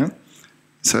 Yeah.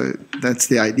 So that's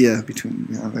the idea between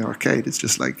the arcade. It's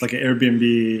just like an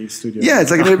Airbnb studio. Yeah,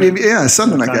 it's like an Airbnb. Yeah,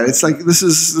 something like that. It's like this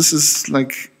is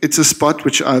like, it's a spot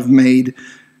which I've made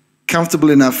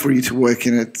comfortable enough for you to work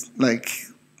in it, like,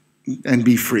 and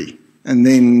be free. And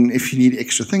then if you need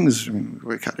extra things, I mean,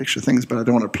 work out extra things. But I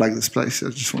don't want to plug this place. I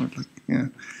just want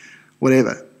to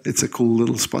whatever. It's a cool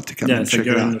little spot to come and check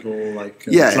it out.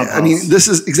 Clubhouse. I mean, this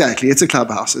is exactly, it's a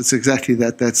clubhouse. It's exactly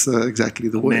that. That's exactly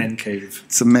the word. Man cave.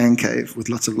 It's a man cave with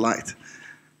lots of light.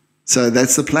 So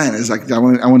that's the plan. It's like I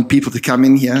want people to come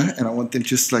in here, and I want them to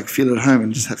just like feel at home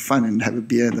and just have fun and have a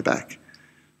beer in the back.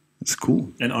 It's cool.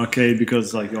 An arcade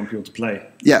because like you want people to play.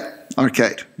 Yeah,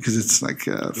 arcade, because it's like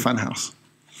a fun house.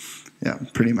 Yeah,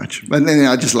 pretty much. But then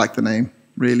I just like the name,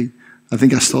 really. I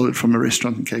think I stole it from a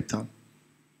restaurant in Cape Town.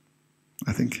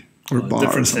 I think. Or a bar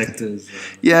different or something. sectors.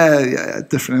 Yeah,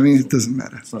 different. I mean, it doesn't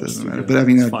matter. It doesn't matter. But I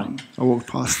mean, I walked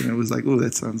past it and it was like, oh,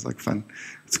 that sounds like fun.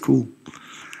 It's cool.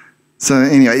 So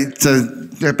anyway, so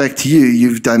back to you.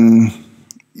 You've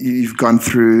gone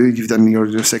through, you've done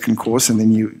your second course, and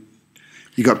then you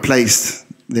got placed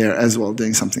there as well,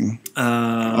 doing something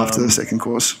after the second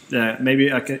course. Yeah,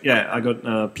 maybe I can. Yeah, I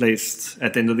got placed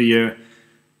at the end of the year.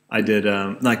 I did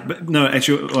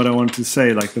actually, what I wanted to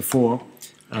say, like before,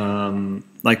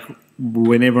 like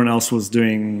when everyone else was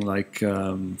doing like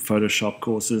Photoshop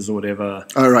courses or whatever.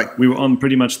 Oh, right. We were on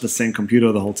pretty much the same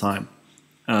computer the whole time,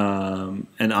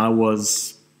 and I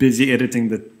was busy editing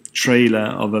the trailer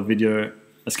of a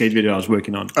skate video I was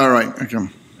working on. All right. Okay.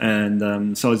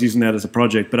 And so I was using that as a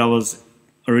project, but I was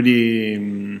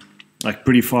already like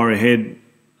pretty far ahead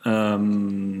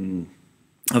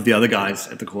of the other guys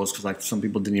at the course, because like some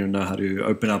people didn't even know how to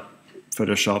open up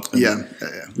Photoshop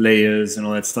and layers and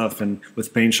all that stuff. And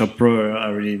with Paint Shop Pro, I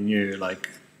already knew like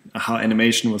how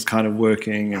animation was kind of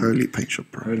working. And Holy Paint Shop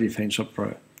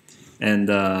Pro. And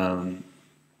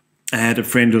I had a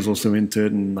friend who was also into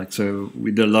it, and like so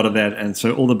we did a lot of that, and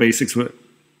so all the basics were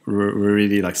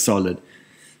really like solid.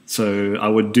 So I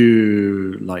would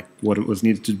do like what was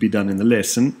needed to be done in the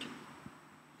lesson,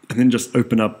 and then just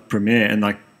open up Premiere, and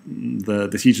like the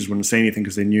teachers wouldn't say anything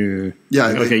because they knew,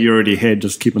 okay, you're already ahead,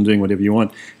 just keep on doing whatever you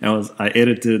want. And I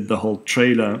edited the whole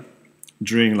trailer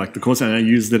during like the course, and I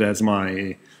used it as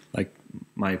my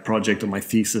project or my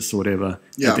thesis or whatever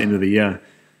at the end of the year.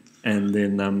 And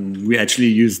then we actually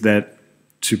used that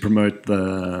to promote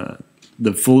the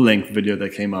full length video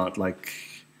that came out like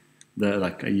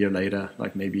a year later,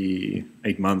 like maybe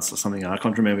 8 months or something. I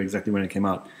can't remember exactly when it came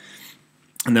out.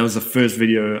 And that was the first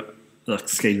video, like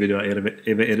skate video I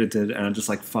ever edited, and I just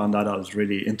like found out I was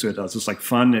really into it. I was just like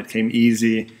fun. It came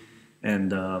easy,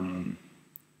 and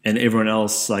everyone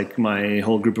else, like my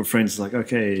whole group of friends, is like,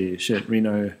 okay, shit,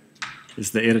 Reno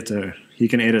is the editor. He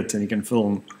can edit and he can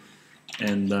film,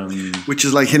 and which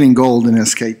is like hitting gold in a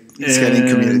skating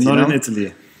community. Not in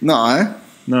Italy. No,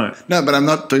 but I'm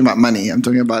not talking about money. I'm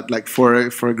talking about like for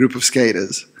a group of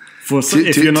skaters.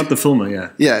 If you're not the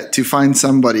filmer, to find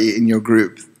somebody in your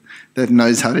group that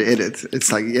knows how to edit,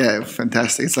 it's like,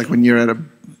 fantastic. It's like when you're at a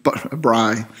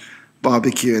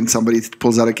barbecue and somebody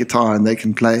pulls out a guitar and they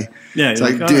can play. Yeah, it's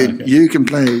like, dude, you can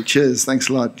play. Cheers, thanks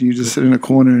a lot. You just sit in a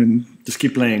corner and just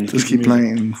keep playing. Just keep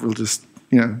playing, and we'll just,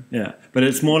 Yeah, but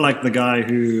it's more like the guy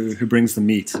who brings the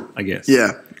meat, I guess.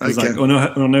 Yeah, okay. Like,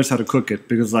 or knows how to cook it,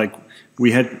 because like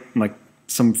we had like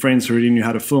some friends who already knew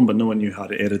how to film, but no one knew how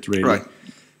to edit really. Right.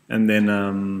 And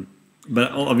then,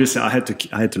 but obviously I had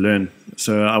to learn.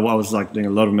 So I was like doing a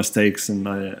lot of mistakes,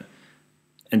 and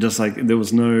just like there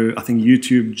was no, I think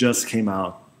YouTube just came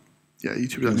out. Yeah,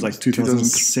 YouTube. It was like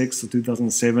 2006 or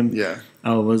 2007. Yeah.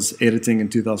 I was editing in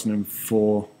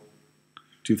 2004,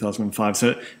 2005.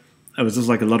 So it was just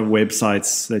like a lot of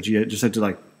websites that you just had to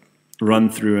like run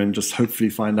through and just hopefully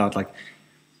find out. Like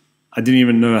I didn't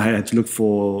even know I had to look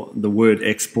for the word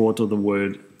export or the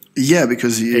word. Yeah,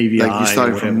 because you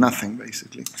started from nothing,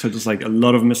 basically. So just like a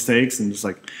lot of mistakes, and just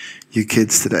like... You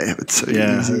kids today have it so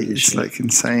easy. It's like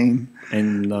insane.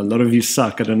 And a lot of you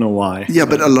suck. I don't know why. Yeah,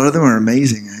 but a lot of them are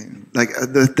amazing. Like,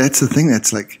 that's the thing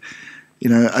that's like,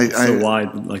 so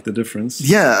wide, like the difference.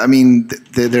 Yeah, I mean,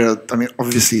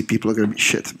 obviously people are going to be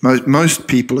shit. Most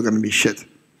people are going to be shit.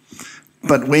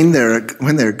 But when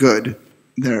they're good,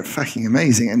 they're fucking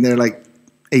amazing. And they're like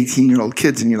 18-year-old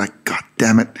kids, and you're like, God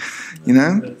damn it,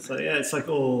 It's like, it's like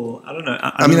all, I don't know.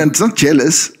 I mean, I'm not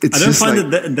jealous. I don't find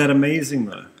it that amazing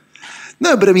though.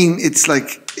 No, but I mean, it's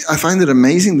like, I find it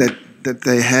amazing that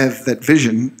they have that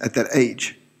vision at that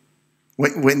age.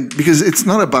 Because it's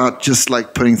not about just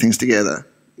like putting things together,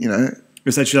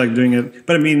 It's actually like doing it.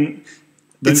 But I mean,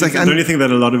 don't you think that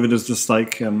a lot of it is just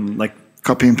like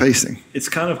copy and pasting? It's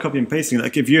kind of copy and pasting.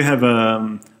 Like if you have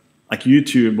like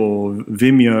YouTube or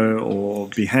Vimeo or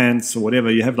Behance or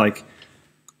whatever, you have like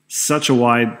such a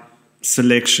wide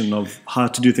selection of how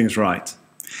to do things right.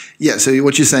 Yeah, so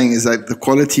what you're saying is that the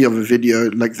quality of a video,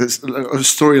 like a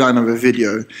storyline of a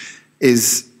video,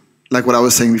 is like what I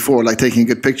was saying before, like taking a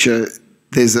good picture,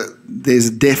 there's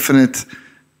a definite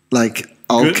like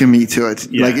alchemy to it.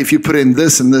 Yeah. Like if you put in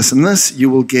this and this and this, you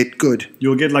will get good.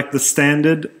 You'll get like the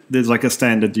standard. There's like a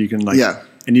standard you can like. Yeah.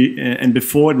 And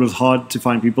before it was hard to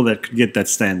find people that could get that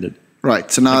standard.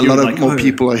 Right. So now like a lot of more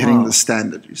people are hitting the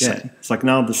standard, you're saying. It's like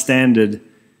now the standard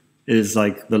is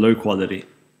like the low quality.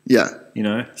 Yeah. You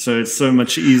know, so it's so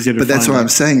much easier to But that's find what I'm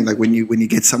saying. Like when you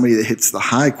get somebody that hits the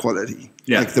high quality,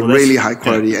 like the really high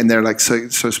quality, and they're like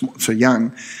so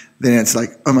young, then it's like,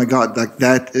 oh my God, like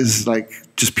that is like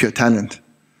just pure talent.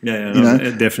 Yeah, you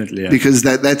know? Definitely. Yeah. Because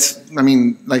that's, I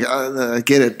mean, like I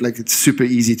get it. Like it's super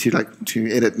easy to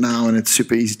edit now, and it's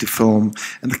super easy to film.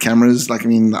 And the cameras, like I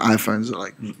mean, the iPhones are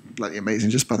like bloody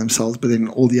amazing just by themselves. But then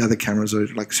all the other cameras are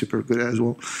like super good as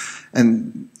well.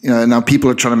 And you know, now people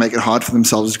are trying to make it hard for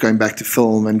themselves, going back to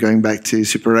film and going back to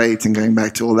Super 8 and going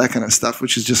back to all that kind of stuff,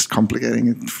 which is just complicating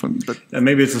it. But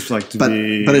maybe it's just like but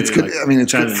it's good. Like, I mean,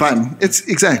 it's good fun. It's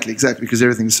exactly because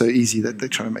everything's so easy that they're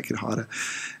trying to make it harder.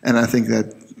 And I think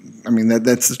that. I mean,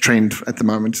 that's the trend at the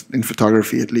moment in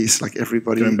photography, at least. Like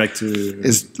everybody going back to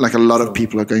is like a lot of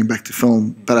people are going back to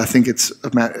film, but I think it's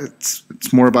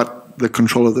more about the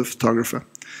control of the photographer.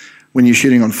 When you're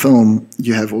shooting on film,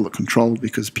 you have all the control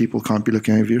because people can't be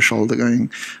looking over your shoulder,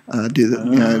 going,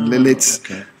 let's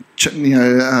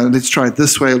try it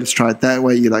this way, let's try it that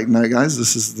way. You're like, no, guys,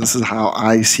 this is how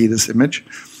I see this image.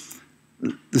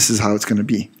 This is how it's going to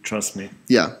be. Trust me.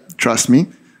 Yeah, trust me.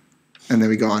 And then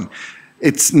we go on.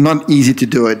 It's not easy to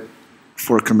do it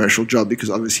for a commercial job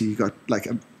because obviously you got like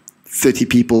 30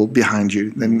 people behind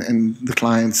you, and the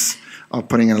clients are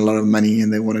putting in a lot of money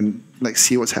and they want to like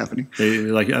see what's happening.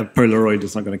 Like a Polaroid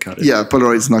is not going to cut it. Yeah,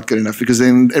 Polaroid is not good enough because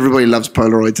then everybody loves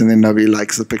Polaroids and then nobody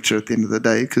likes the picture at the end of the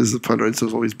day because the Polaroids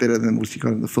is always better than what you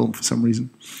got in the film for some reason.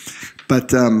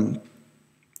 But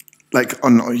like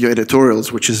on your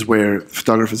editorials, which is where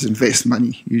photographers invest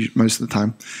money most of the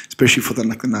time, especially for the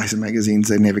nicer magazines,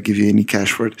 they never give you any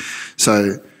cash for it.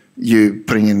 So you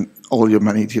putting in all your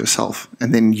money to yourself,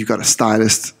 and then you got a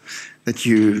stylist that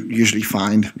you usually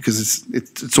find because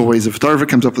it's always a photographer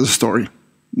comes up with a story.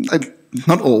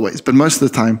 Not always, but most of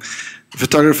the time,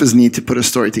 photographers need to put a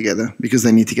story together because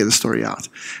they need to get a story out,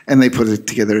 and they put it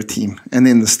together a team, and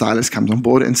then the stylist comes on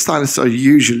board, and stylists are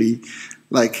usually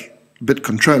like a bit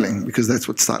controlling because that's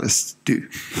what stylists do.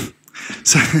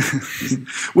 So,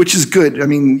 which is good. I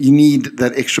mean, you need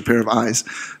that extra pair of eyes,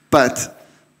 but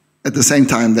at the same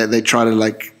time, they try to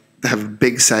like have a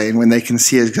big say, and when they can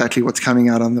see exactly what's coming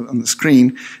out on the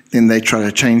screen, then they try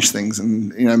to change things.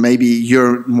 And you know, maybe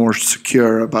you're more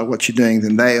secure about what you're doing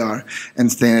than they are,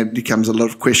 and then it becomes a lot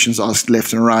of questions asked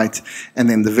left and right, and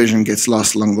then the vision gets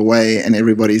lost along the way, and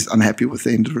everybody's unhappy with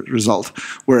the end result.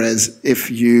 Whereas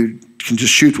if you can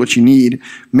just shoot what you need,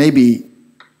 maybe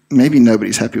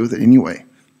nobody's happy with it anyway,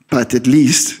 but at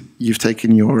least you've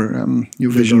taken your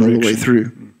vision all the way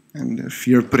through. And if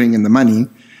you're putting in the money,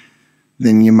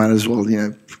 then you might as well, you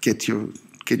know, get your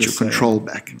control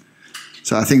back.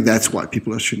 So I think that's why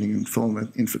people are shooting in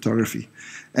film in photography.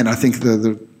 And I think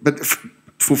but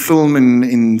for film and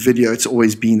in video, it's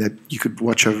always been that you could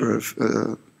watch over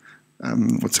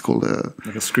what's it called,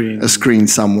 like a screen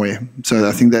somewhere. So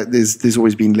I think that there's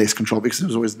always been less control because there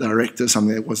was always the director,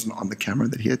 something that wasn't on the camera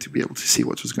that he had to be able to see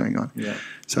what was going on. Yeah.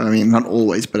 So I mean, not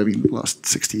always, but I mean, the last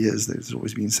 60 years, there's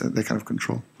always been that kind of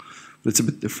control. But it's a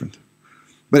bit different.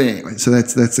 But anyway, so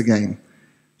that's the game.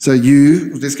 So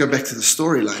let's go back to the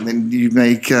storyline. Then you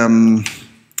make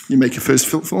your first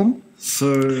film.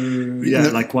 So yeah,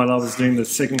 like while I was doing the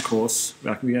second course,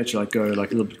 we actually like go like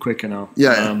a little bit quicker now.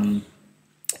 Yeah.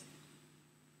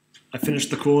 I finished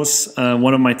the course.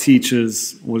 One of my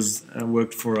teachers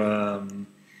worked for an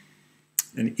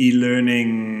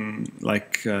e-learning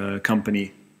like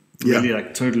company. Really,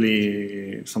 like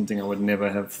totally something I would never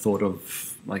have thought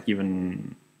of, like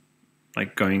even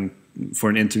like going for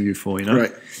an interview for, you know.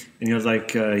 Right. And he was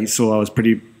like, he saw I was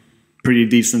pretty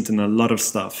decent in a lot of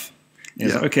stuff. And he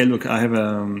was like, okay, look, I have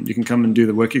you can come and do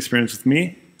the work experience with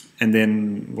me, and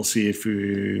then we'll see if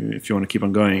you want to keep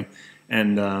on going.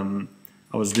 And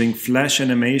I was doing flash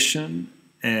animation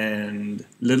and a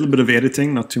little bit of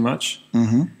editing, not too much,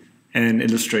 and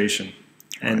illustration.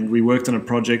 And we worked on a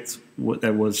project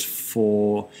that was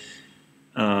for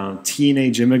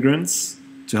teenage immigrants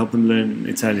to help them learn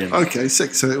Italian. Okay,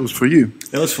 sick. So it was for you.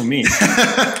 That was for me.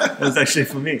 That was actually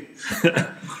for me.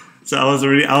 So I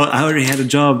already had a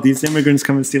job. These immigrants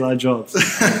come and steal our jobs.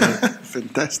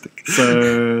 Fantastic.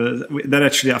 So that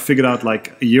actually, I figured out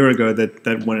like a year ago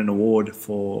that won an award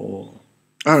for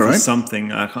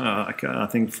something. I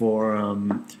think for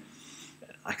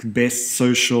like best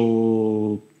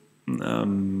social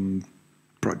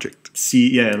project.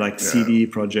 CD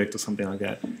project or something like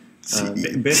that.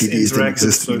 Best CDs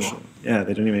interactive social. Anymore. Yeah,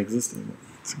 they don't even exist anymore.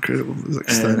 It's incredible. It was like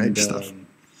Stone Age stuff.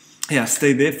 Yeah, I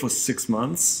stayed there for 6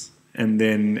 months, and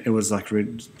then it was like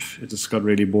it just got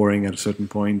really boring at a certain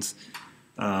point.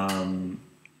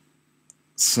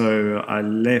 So I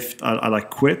left. I like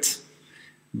quit.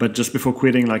 But just before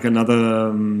quitting, like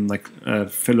another like a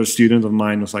fellow student of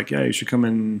mine was like, yeah, you should come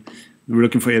in. We're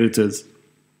looking for editors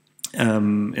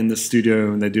in the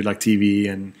studio, and they do like TV,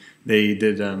 and they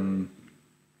did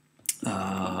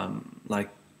like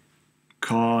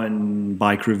car and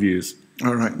bike reviews.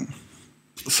 All right.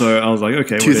 So I was like,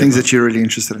 okay, two things that you're really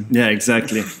interested in. Yeah,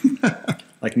 exactly.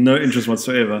 Like no interest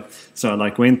whatsoever. So I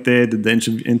like went there, did the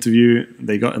interview.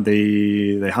 They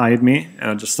hired me,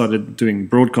 and I just started doing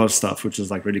broadcast stuff, which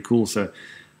is like really cool. So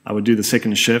I would do the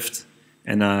second shift,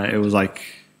 and it was like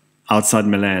outside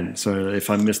Milan. So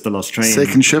if I missed the last train,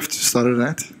 second shift started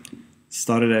at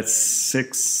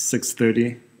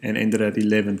 6:30, and ended at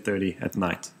 11:30 at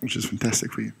night, which is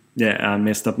fantastic for you. Yeah, I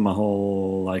messed up my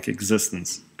whole like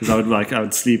existence because I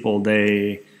would sleep all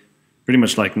day, pretty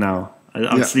much like now.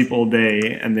 I would sleep all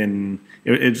day, and then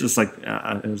it just like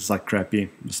it was like crappy.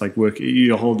 It's like work.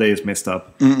 Your whole day is messed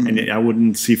up, and I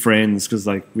wouldn't see friends because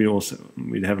like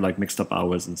we'd have like mixed up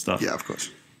hours and stuff. Yeah, of course.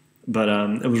 But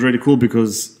it was really cool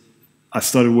because I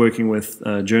started working with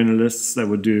journalists that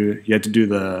would do. You had to do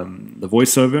the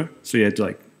voiceover, so you had to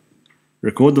like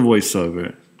record the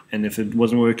voiceover, and if it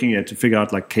wasn't working, you had to figure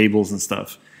out like cables and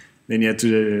stuff. Then you had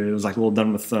to. It was like all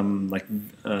done with like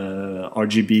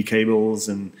RGB cables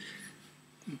and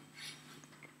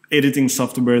editing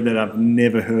software that I've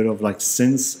never heard of like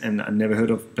since, and I never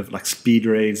heard of like Speed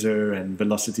Razor and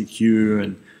Velocity Q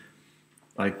and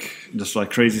like just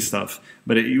like crazy stuff.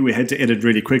 But we had to edit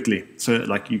really quickly, so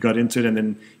like you got into it, and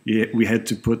then we had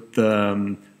to put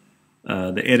the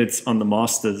edits on the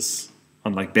masters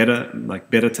on like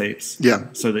better tapes. Yeah.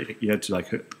 So that you had to like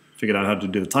figure out how to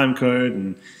do the time code,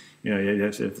 and you know,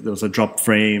 if there was a drop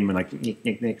frame and like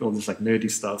all this like nerdy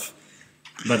stuff.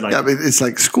 But like, yeah, but it's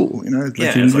like school, you know. It's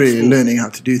like you're really learning how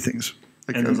to do things.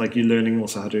 Like, and it's like you're learning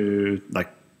also how to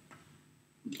like,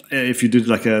 if you did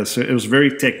like so it was very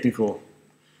technical,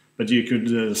 but you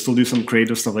could still do some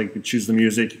creative stuff. Like you could choose the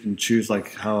music, you can choose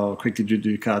like how quickly you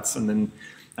do cuts, and then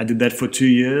I did that for 2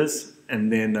 years,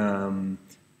 and then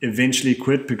eventually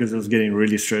quit because it was getting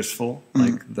really stressful.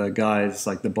 Like the guys,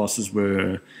 like the bosses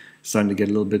were starting to get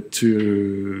a little bit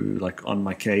too like on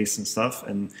my case and stuff,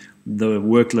 and the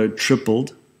workload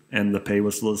tripled and the pay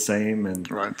was still the same. And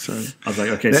right, so I was like,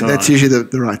 okay, so that's usually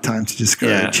the right time to just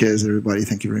go, cheers everybody,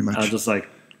 thank you very much. I just like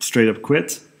straight up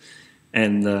quit.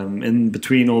 And in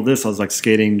between all this, I was like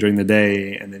skating during the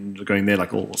day, and then going there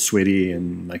like all sweaty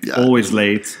and like always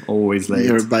late.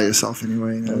 You're by yourself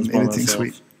anyway, anything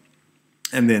sweet.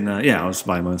 And then I was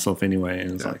by myself anyway, and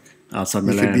it was like outside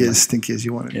Milan. You could be as stinky as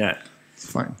you wanted. Yeah, it's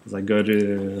fine. Because I go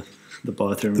to the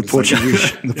bathroom, the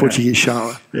Portuguese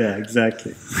shower. Yeah,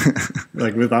 exactly.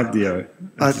 Like without deo,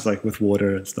 just like with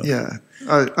water and stuff. Yeah.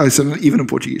 Oh, so not even a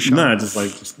Portuguese shower? No,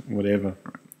 just whatever.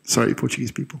 Sorry,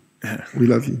 Portuguese people. Yeah. We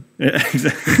love you. Yeah,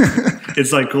 exactly.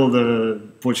 It's like called the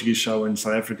Portuguese shower in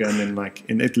South Africa, and then like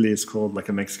in Italy, it's called like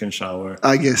a Mexican shower.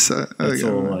 I guess so. It's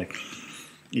all like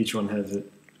each one has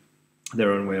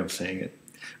their own way of saying it.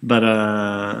 But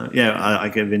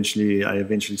I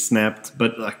eventually snapped,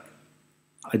 but like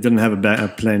I didn't have a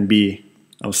plan B.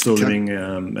 I was still living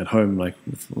at home, like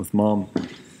with mom.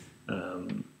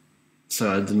 So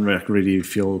I didn't really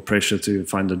feel pressure to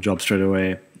find a job straight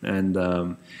away.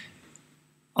 And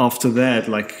after that,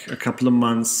 like a couple of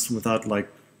months without like,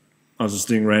 I was just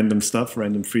doing random stuff,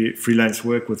 random freelance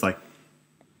work with like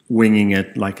winging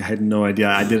it. Like I had no idea.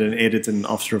 I did an edit in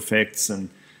After Effects and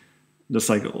just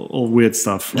like all weird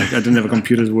stuff. Like I didn't have a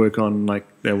computer to work on like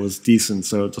that was decent.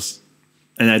 So just,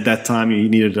 and at that time you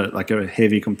needed a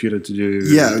heavy computer to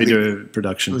do video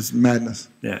production. It was madness.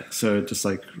 Yeah. So just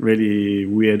like really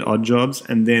weird odd jobs.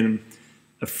 And then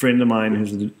a friend of mine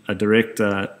who's a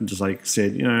director just like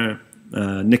said, you know,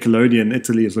 Nickelodeon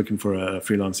Italy is looking for a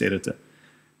freelance editor.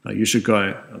 Like you should go.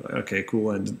 I was like, okay,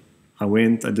 cool. And I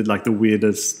went. I did like the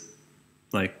weirdest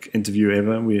like interview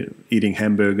ever. We're eating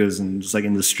hamburgers and just like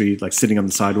in the street, like sitting on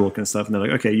the sidewalk and stuff. And they're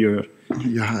like, okay, you're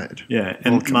hired. Yeah.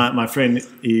 And my friend,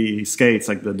 he skates,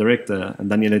 like the director, and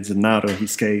Daniele Zennaro, he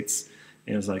skates.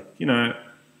 And I was like, you know,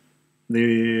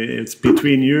 it's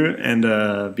between you and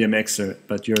a BMXer,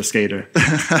 but you're a skater.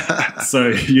 So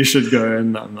you should go.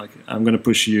 And I'm like, I'm going to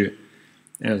push you.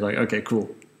 And I was like, okay, cool.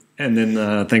 And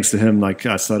then thanks to him, like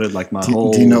I started like my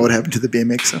whole... Do you know what happened to the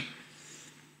BMXer?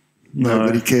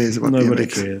 Nobody cares about nobody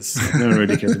BMX. Cares. No one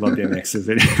really cares about BMXs.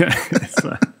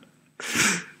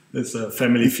 It's a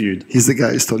family feud. He's the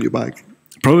guy who stole your bike.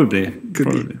 Probably.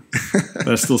 Could be. But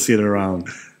I still see it around.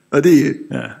 Oh, do you?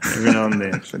 Yeah, every now and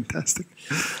then. Fantastic.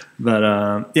 But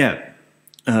that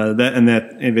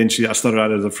eventually I started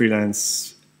out as a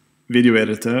freelance video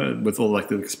editor with all like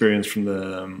the experience from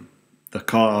the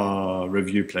car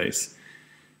review place.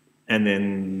 And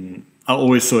then I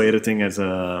always saw editing as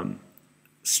a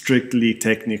strictly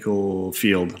technical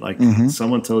field. Like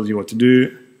someone tells you what to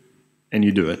do and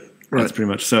you do it. Right. That's pretty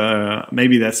much. So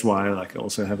maybe that's why like I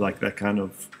also have like that kind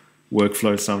of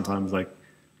workflow sometimes. Like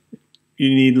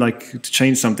you need like to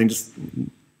change something, just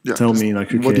tell me like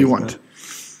who cares, what do you want?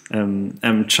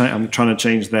 I'm trying to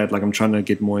change that. Like I'm trying to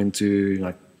get more into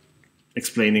like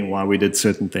explaining why we did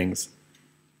certain things.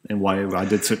 And why I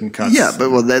did certain cuts. Yeah, but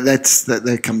well,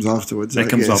 that comes afterwards. That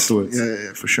comes afterwards.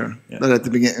 Yeah, for sure. Yeah. But at the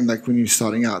beginning, like when you're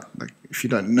starting out, like if you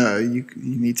don't know, you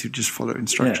need to just follow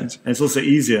instructions. Yeah. And it's also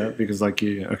easier because like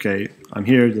I'm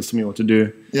here, just tell me what to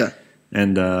do. Yeah.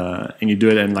 And you do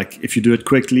it, and like if you do it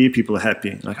quickly, people are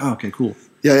happy. Like, oh, okay, cool.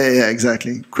 Yeah,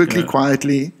 exactly. Quickly,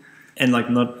 quietly, and like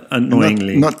not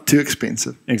annoyingly, not too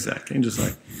expensive. Exactly, and just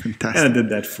like fantastic. And I did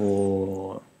that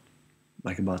for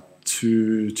like about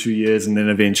two years, and then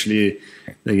eventually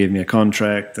they gave me a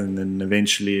contract, and then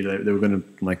eventually they were going to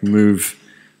like move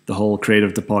the whole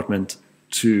creative department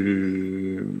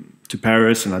to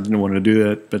Paris, and I didn't want to do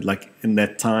that. But like in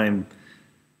that time,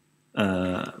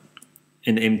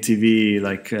 in MTV,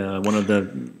 like one of the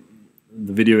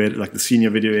the senior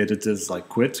video editors like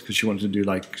quit because she wanted to do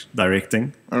like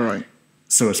directing. All right.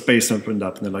 So a space opened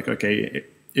up, and they're like, okay,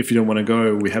 if you don't want to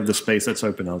go, we have the space that's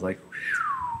open. I was like,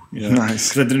 you know, nice.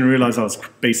 Because I didn't realize I was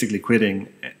basically quitting.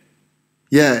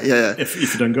 Yeah. If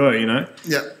you don't go, you know.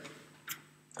 Yeah.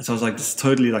 So I was like, this is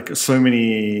totally like so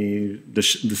many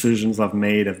decisions I've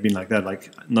made have been like that,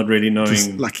 like not really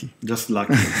knowing. Just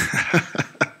lucky.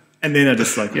 And then I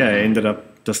just like I ended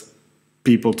up just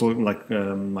people talking like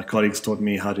my colleagues taught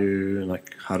me how to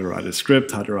write a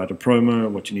script, how to write a promo,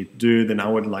 what you need to do. Then I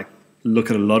would like look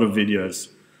at a lot of videos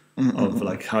of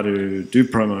like how to do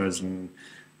promos and.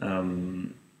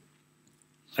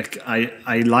 Like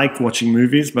I like watching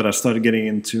movies, but I started getting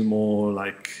into more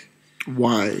like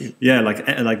why? Yeah, like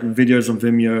videos on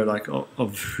Vimeo, like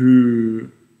of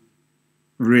who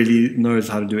really knows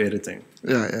how to do editing.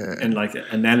 Yeah. And like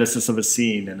analysis of a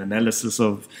scene and analysis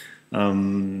of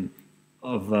an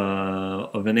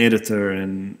editor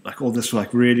and like all this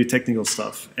like really technical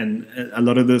stuff. And a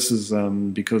lot of this is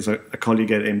because a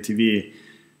colleague at MTV,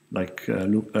 like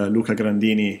Luca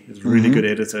Grandini, is a really good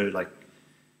editor. Like.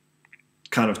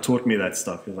 Kind of taught me that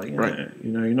stuff. You're like, right.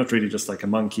 You know, you're not really just like a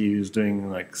monkey who's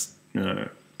doing like, you know,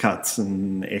 cuts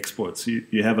and exports.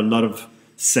 You have a lot of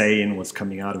say in what's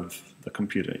coming out of the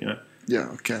computer, you know? Yeah,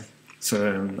 okay.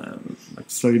 So like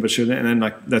slowly but surely, and then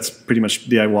like that's pretty much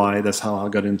DIY. That's how I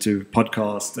got into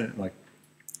podcasts and like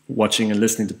watching and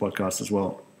listening to podcasts as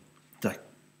well. Like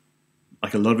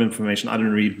a lot of information. I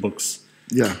didn't read books.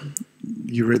 Yeah.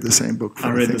 You read the same book. I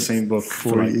read the same book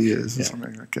for like, years or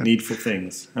something like that. Needful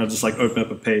things. I'll just like open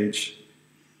up a page,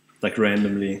 like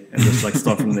randomly, and just like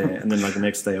start from there. And then like the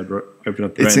next day, I'd open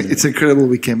up. It's incredible.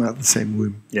 We came out of the same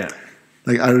womb. Yeah.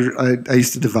 Like I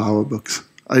used to devour books.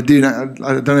 I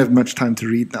don't have much time to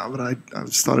read now, but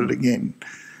I've started again.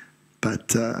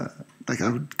 But like I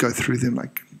would go through them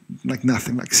like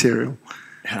nothing, like cereal.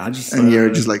 Yeah, and you're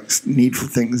just like Needful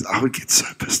Things. I would get so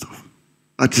pissed off.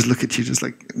 I'd just look at you just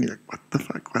like, and you're like, what the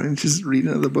fuck? Why didn't you just read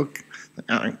another book?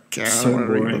 Like, I don't care. So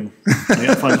boring. I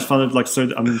just find it like so.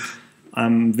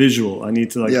 I'm visual. I need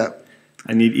to like. Yeah.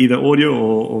 I need either audio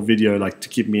or video like to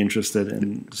keep me interested.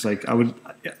 And it's like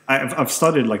I've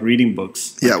started like reading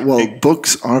books. Yeah, well,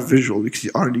 books are visual because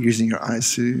you are using your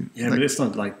eyes to. Yeah, but it's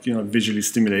not like visually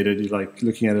stimulated. You're like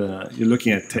you're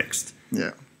looking at text.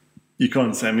 Yeah. You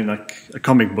can't say. I mean, like a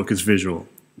comic book is visual.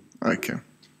 Okay.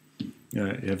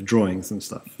 Yeah, you have drawings and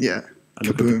stuff. Yeah. I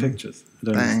look at the pictures.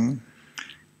 Bang.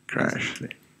 Crash.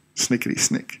 Snickety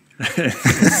snick.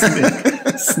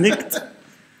 Snicked.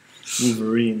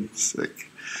 Wolverine. Sick.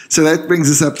 So that brings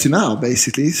us up to now,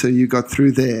 basically. So you got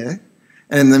through there.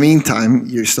 And in the meantime,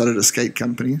 you started a skate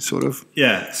company, sort of.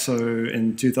 Yeah. So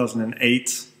in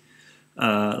 2008,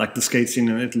 like the skate scene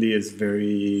in Italy is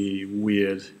very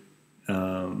weird.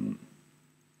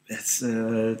 It's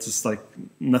just like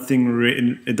nothing.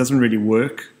 It doesn't really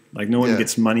work. Like no one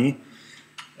gets money,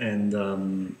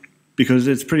 and because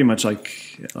it's pretty much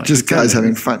like just guys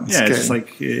having fun. Yeah, it's just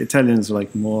like Italians are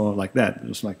like more like that.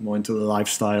 Just like more into the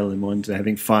lifestyle and more into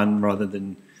having fun rather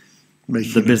than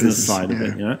making the business side of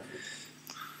it. You know.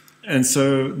 And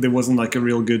so there wasn't like a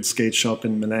real good skate shop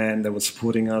in Milan that was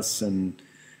supporting us, and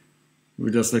we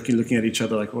were just looking at each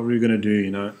other like, what are we gonna do?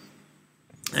 You know.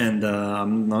 And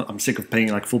I'm sick of paying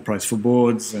like full price for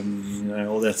boards and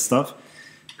all that stuff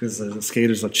because the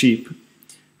skaters are cheap.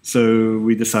 So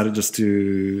we decided just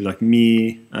to, like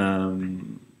me,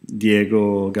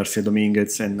 Diego Garcia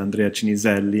Dominguez and Andrea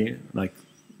Ciniselli, like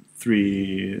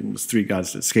three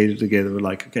guys that skated together, were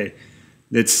like, okay,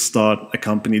 let's start a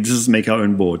company, just make our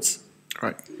own boards.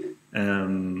 Right.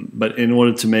 But in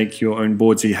order to make your own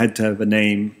boards, you had to have a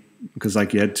name, because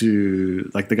like you had to,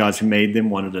 like the guys who made them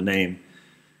wanted a name.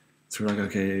 So we're like,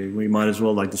 okay, we might as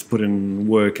well like just put in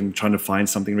work and trying to find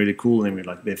something really cool. And we're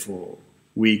like there for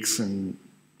weeks and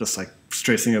just like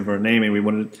stressing over a name. And we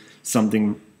wanted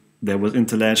something that was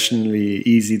internationally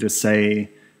easy to say,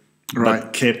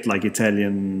 but kept like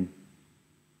Italian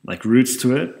like roots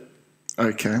to it.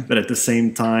 Okay. But at the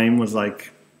same time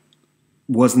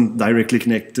wasn't directly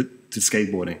connected to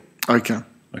skateboarding. Okay.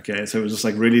 Okay, so it was just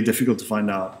like really difficult to find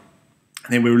out.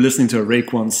 And then we were listening to a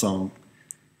RENE song,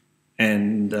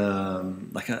 and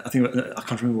like I think I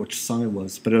can't remember which song it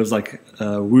was, but it was like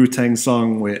a Wu-Tang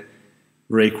song where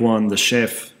RENE, the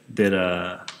chef, did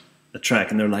a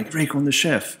track, and they're like RENE, the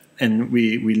chef, and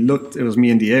we looked. It was me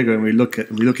and Diego, and we look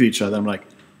at each other. I'm like,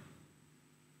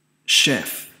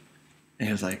 chef, and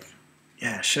he was like,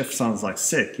 yeah, chef sounds like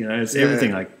sick, you know, it's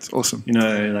everything, like, it's awesome. You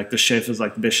know, like the chef is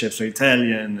like the best chefs are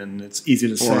Italian, and it's easy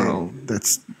to say. Well,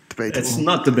 that's debatable. It's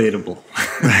not debatable.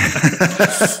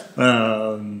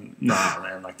 No,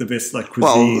 man, like the best like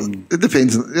cuisine. Well, it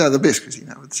depends. Yeah, the best cuisine,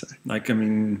 I would say. Like, I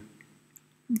mean,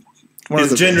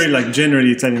 it's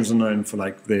generally Italians are known for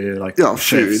like their like chefs,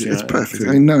 food. It's perfect. Food.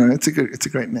 I mean, no, it's a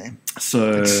great name.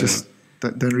 So it's just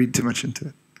don't read too much into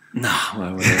it. No,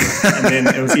 well, whatever. And then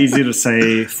it was easy to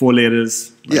say 4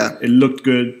 letters. Like, it looked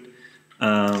good.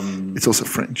 It's also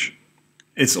French.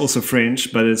 It's also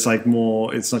French, but it's like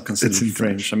more. It's not considered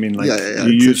French. I mean, like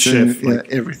you use chef. Like,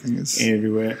 everything is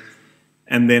everywhere.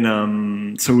 And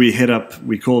then, so we hit up.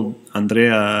 We called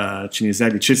Andrea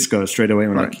Chisco straight away.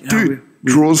 We're like, dude,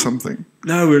 draw something.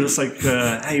 No, we were just like,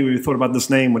 hey, we thought about this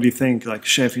name. What do you think? Like,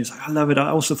 chef. He's like, I love it. I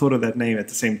also thought of that name at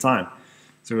the same time.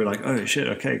 So we were like, oh shit,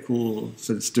 okay, cool.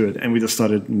 So let's do it. And we just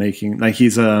started making, like,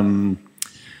 he's a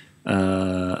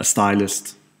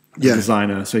stylist, a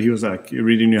designer. So he was like, he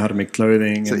really knew how to make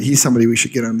clothing. So he's somebody we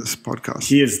should get on this podcast.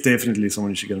 He is definitely someone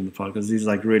you should get on the podcast. He's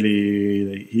like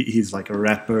really, he's like a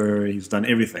rapper. He's done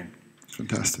everything.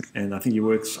 Fantastic. And I think he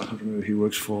works, I don't remember who he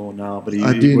works for now, but he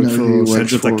works for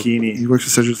Sergio Tacchini. He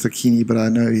works for Sergio Tacchini, but I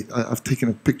know, I've taken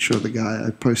a picture of the guy.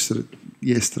 I posted it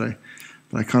yesterday,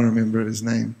 but I can't remember his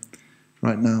name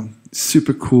right now.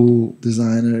 Super cool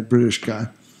designer, British guy.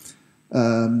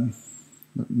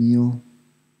 Not Neil.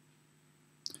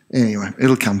 Anyway,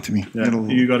 it'll come to me. Yeah,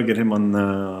 you got to get him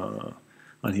on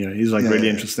here. He's like really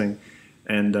interesting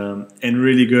and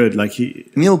really good. Like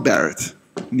Neil Barrett.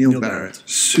 Neil Barrett.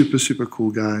 Super cool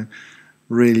guy.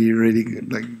 Really, really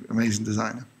good, like amazing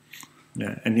designer.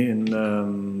 Yeah,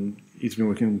 and he's been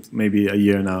working maybe a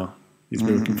year now. He's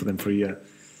been working for them for a year.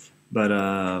 But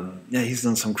he's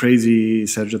done some crazy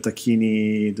Sergio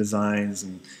Tacchini designs,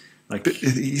 and like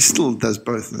he still does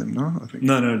both of them, no? I think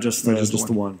no, just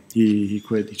the one. He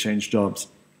quit. He changed jobs.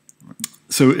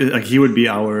 So like he would be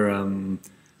our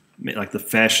like the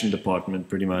fashion department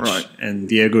pretty much, right. And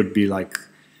Diego would be like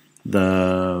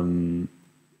the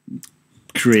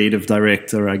creative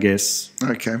director, I guess.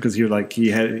 Okay. Because he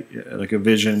had like a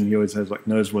vision. He always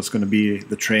knows what's going to be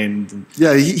the trend. And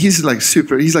he's like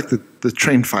super. He's like the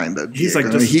trend finder. He's like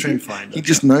just a trend finder. He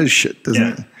just knows shit,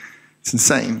 doesn't he? It's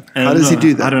insane. How does he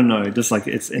do that? I don't know. Just like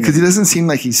it's because he doesn't seem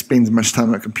like he spends much time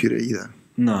on a computer either.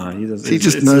 No, he doesn't. He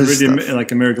just knows really stuff.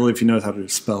 like a miracle if he knows how to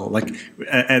spell. Like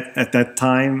at that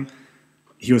time,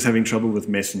 he was having trouble with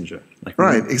Messenger. Like,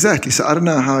 right, exactly. So I don't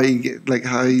know how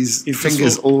his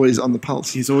fingers always on the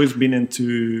pulse. He's always been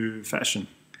into fashion.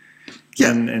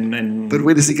 Yeah, and but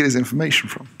where does he get his information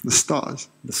from? The stars.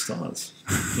 The stars.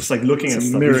 Just like looking at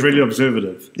stuff. He's really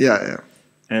observative. Yeah.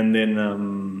 And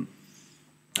then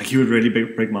like he would really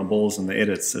break my balls in the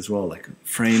edits as well, like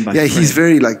frame by frame. Yeah, he's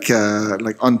very like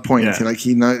on point. Yeah. Like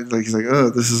he knows, like he's like, oh,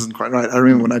 this isn't quite right. I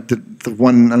remember when I did the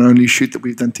one and only shoot that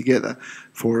we've done together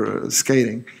for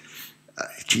skating.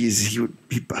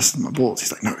 He busted my balls.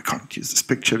 He's like, no, we can't use this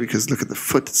picture because look at the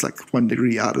foot. It's like 1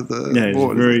 degree out of the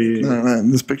board. No.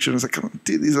 In this picture, I was like, come on,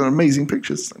 dude, these are amazing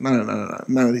pictures. Like, no,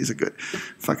 none of these are good.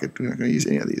 Fuck it, we're not going to use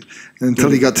any of these. And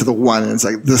until he got to the one, and it's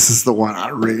like, this is the one. I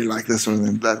really like this one.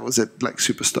 And that was it, like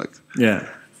super stoked. Yeah,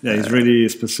 he's really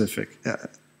specific. Yeah,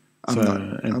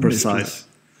 I'm precise.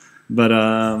 But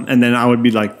and then I would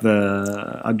be like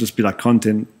I'd just be like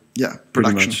content. Yeah,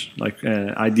 pretty much like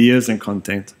ideas and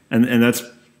content, and that's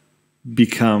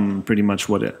become pretty much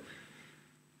what I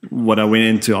went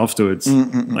into afterwards.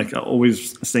 Like I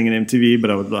always staying in MTV, but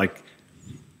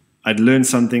I'd learn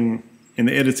something in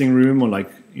the editing room or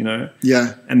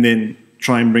and then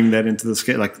try and bring that into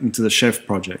into the chef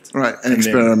project, right? And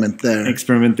experiment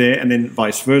there, and then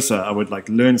vice versa. I would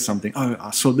learn something. Oh,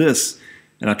 I saw this,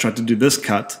 and I tried to do this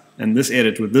cut. and this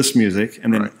edit with this music,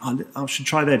 and then I should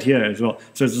try that here as well.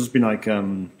 So it's just been like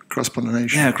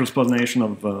cross-pollination. Yeah, cross-pollination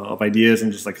of ideas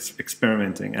and just like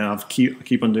experimenting. And I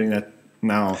keep on doing that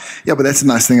now. Yeah, but that's the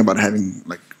nice thing about having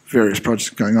like various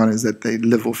projects going on is that they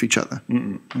live off each other.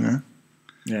 You know?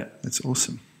 Yeah, that's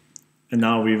awesome. And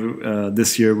now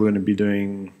this year we're going to be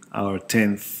doing our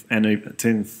 10th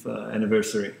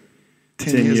anniversary.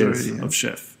 10 years already, of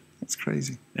Chef. That's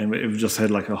crazy. And we've just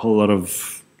had like a whole lot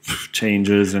of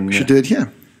changes. And we should do it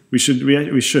here. We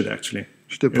should actually.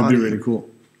 Should do a party. It would be really cool.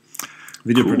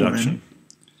 Video production. Man.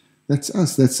 That's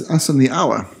us. That's us on the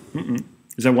hour.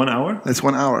 Is that 1 hour? That's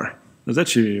 1 hour. That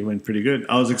actually went pretty good.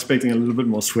 I was expecting a little bit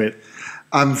more sweat.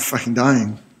 I'm fucking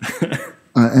dying.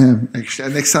 I am, actually.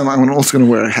 And next time I'm also going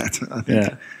to wear a hat, I think.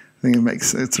 Yeah. I think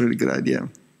it's a really good idea.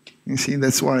 You see,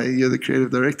 that's why you're the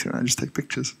creative director and I just take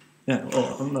pictures. Yeah,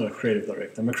 well, I'm not a creative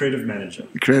director. I'm a creative manager.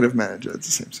 A creative manager, it's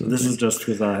the same sort of This is just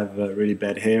because I have really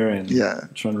bad hair and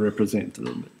trying to represent a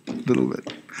little bit. A little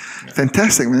bit. Yeah.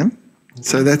 Fantastic, man.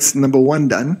 So that's number 1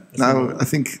 done. Now I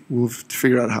think we'll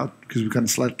figure out how, because we're kind of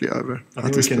slightly over. I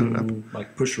think we can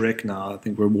like push rec now. I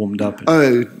think we're warmed up.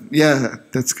 Oh, yeah,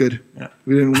 that's good. Yeah.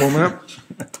 We didn't warm up?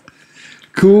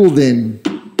 Cool then.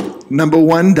 Number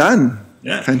 1 done.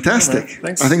 Yeah. Fantastic. Yeah,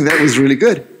 thanks. I think that was really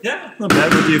good. Yeah, not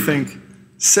bad. What do you think?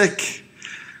 Sick.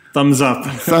 Thumbs up.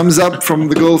 Thumbs up from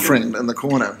the girlfriend in the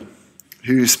corner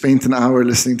who spent an hour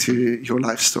listening to your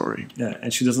life story. Yeah,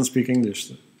 and she doesn't speak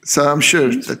English. So I'm sure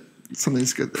that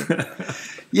something's good there.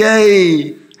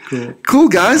 Yay. Cool,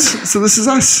 guys. So this is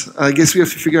us. I guess we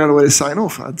have to figure out a way to sign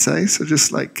off, I'd say. So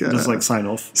just like sign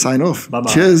off. Sign off.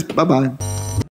 Bye-bye. Cheers. Bye-bye.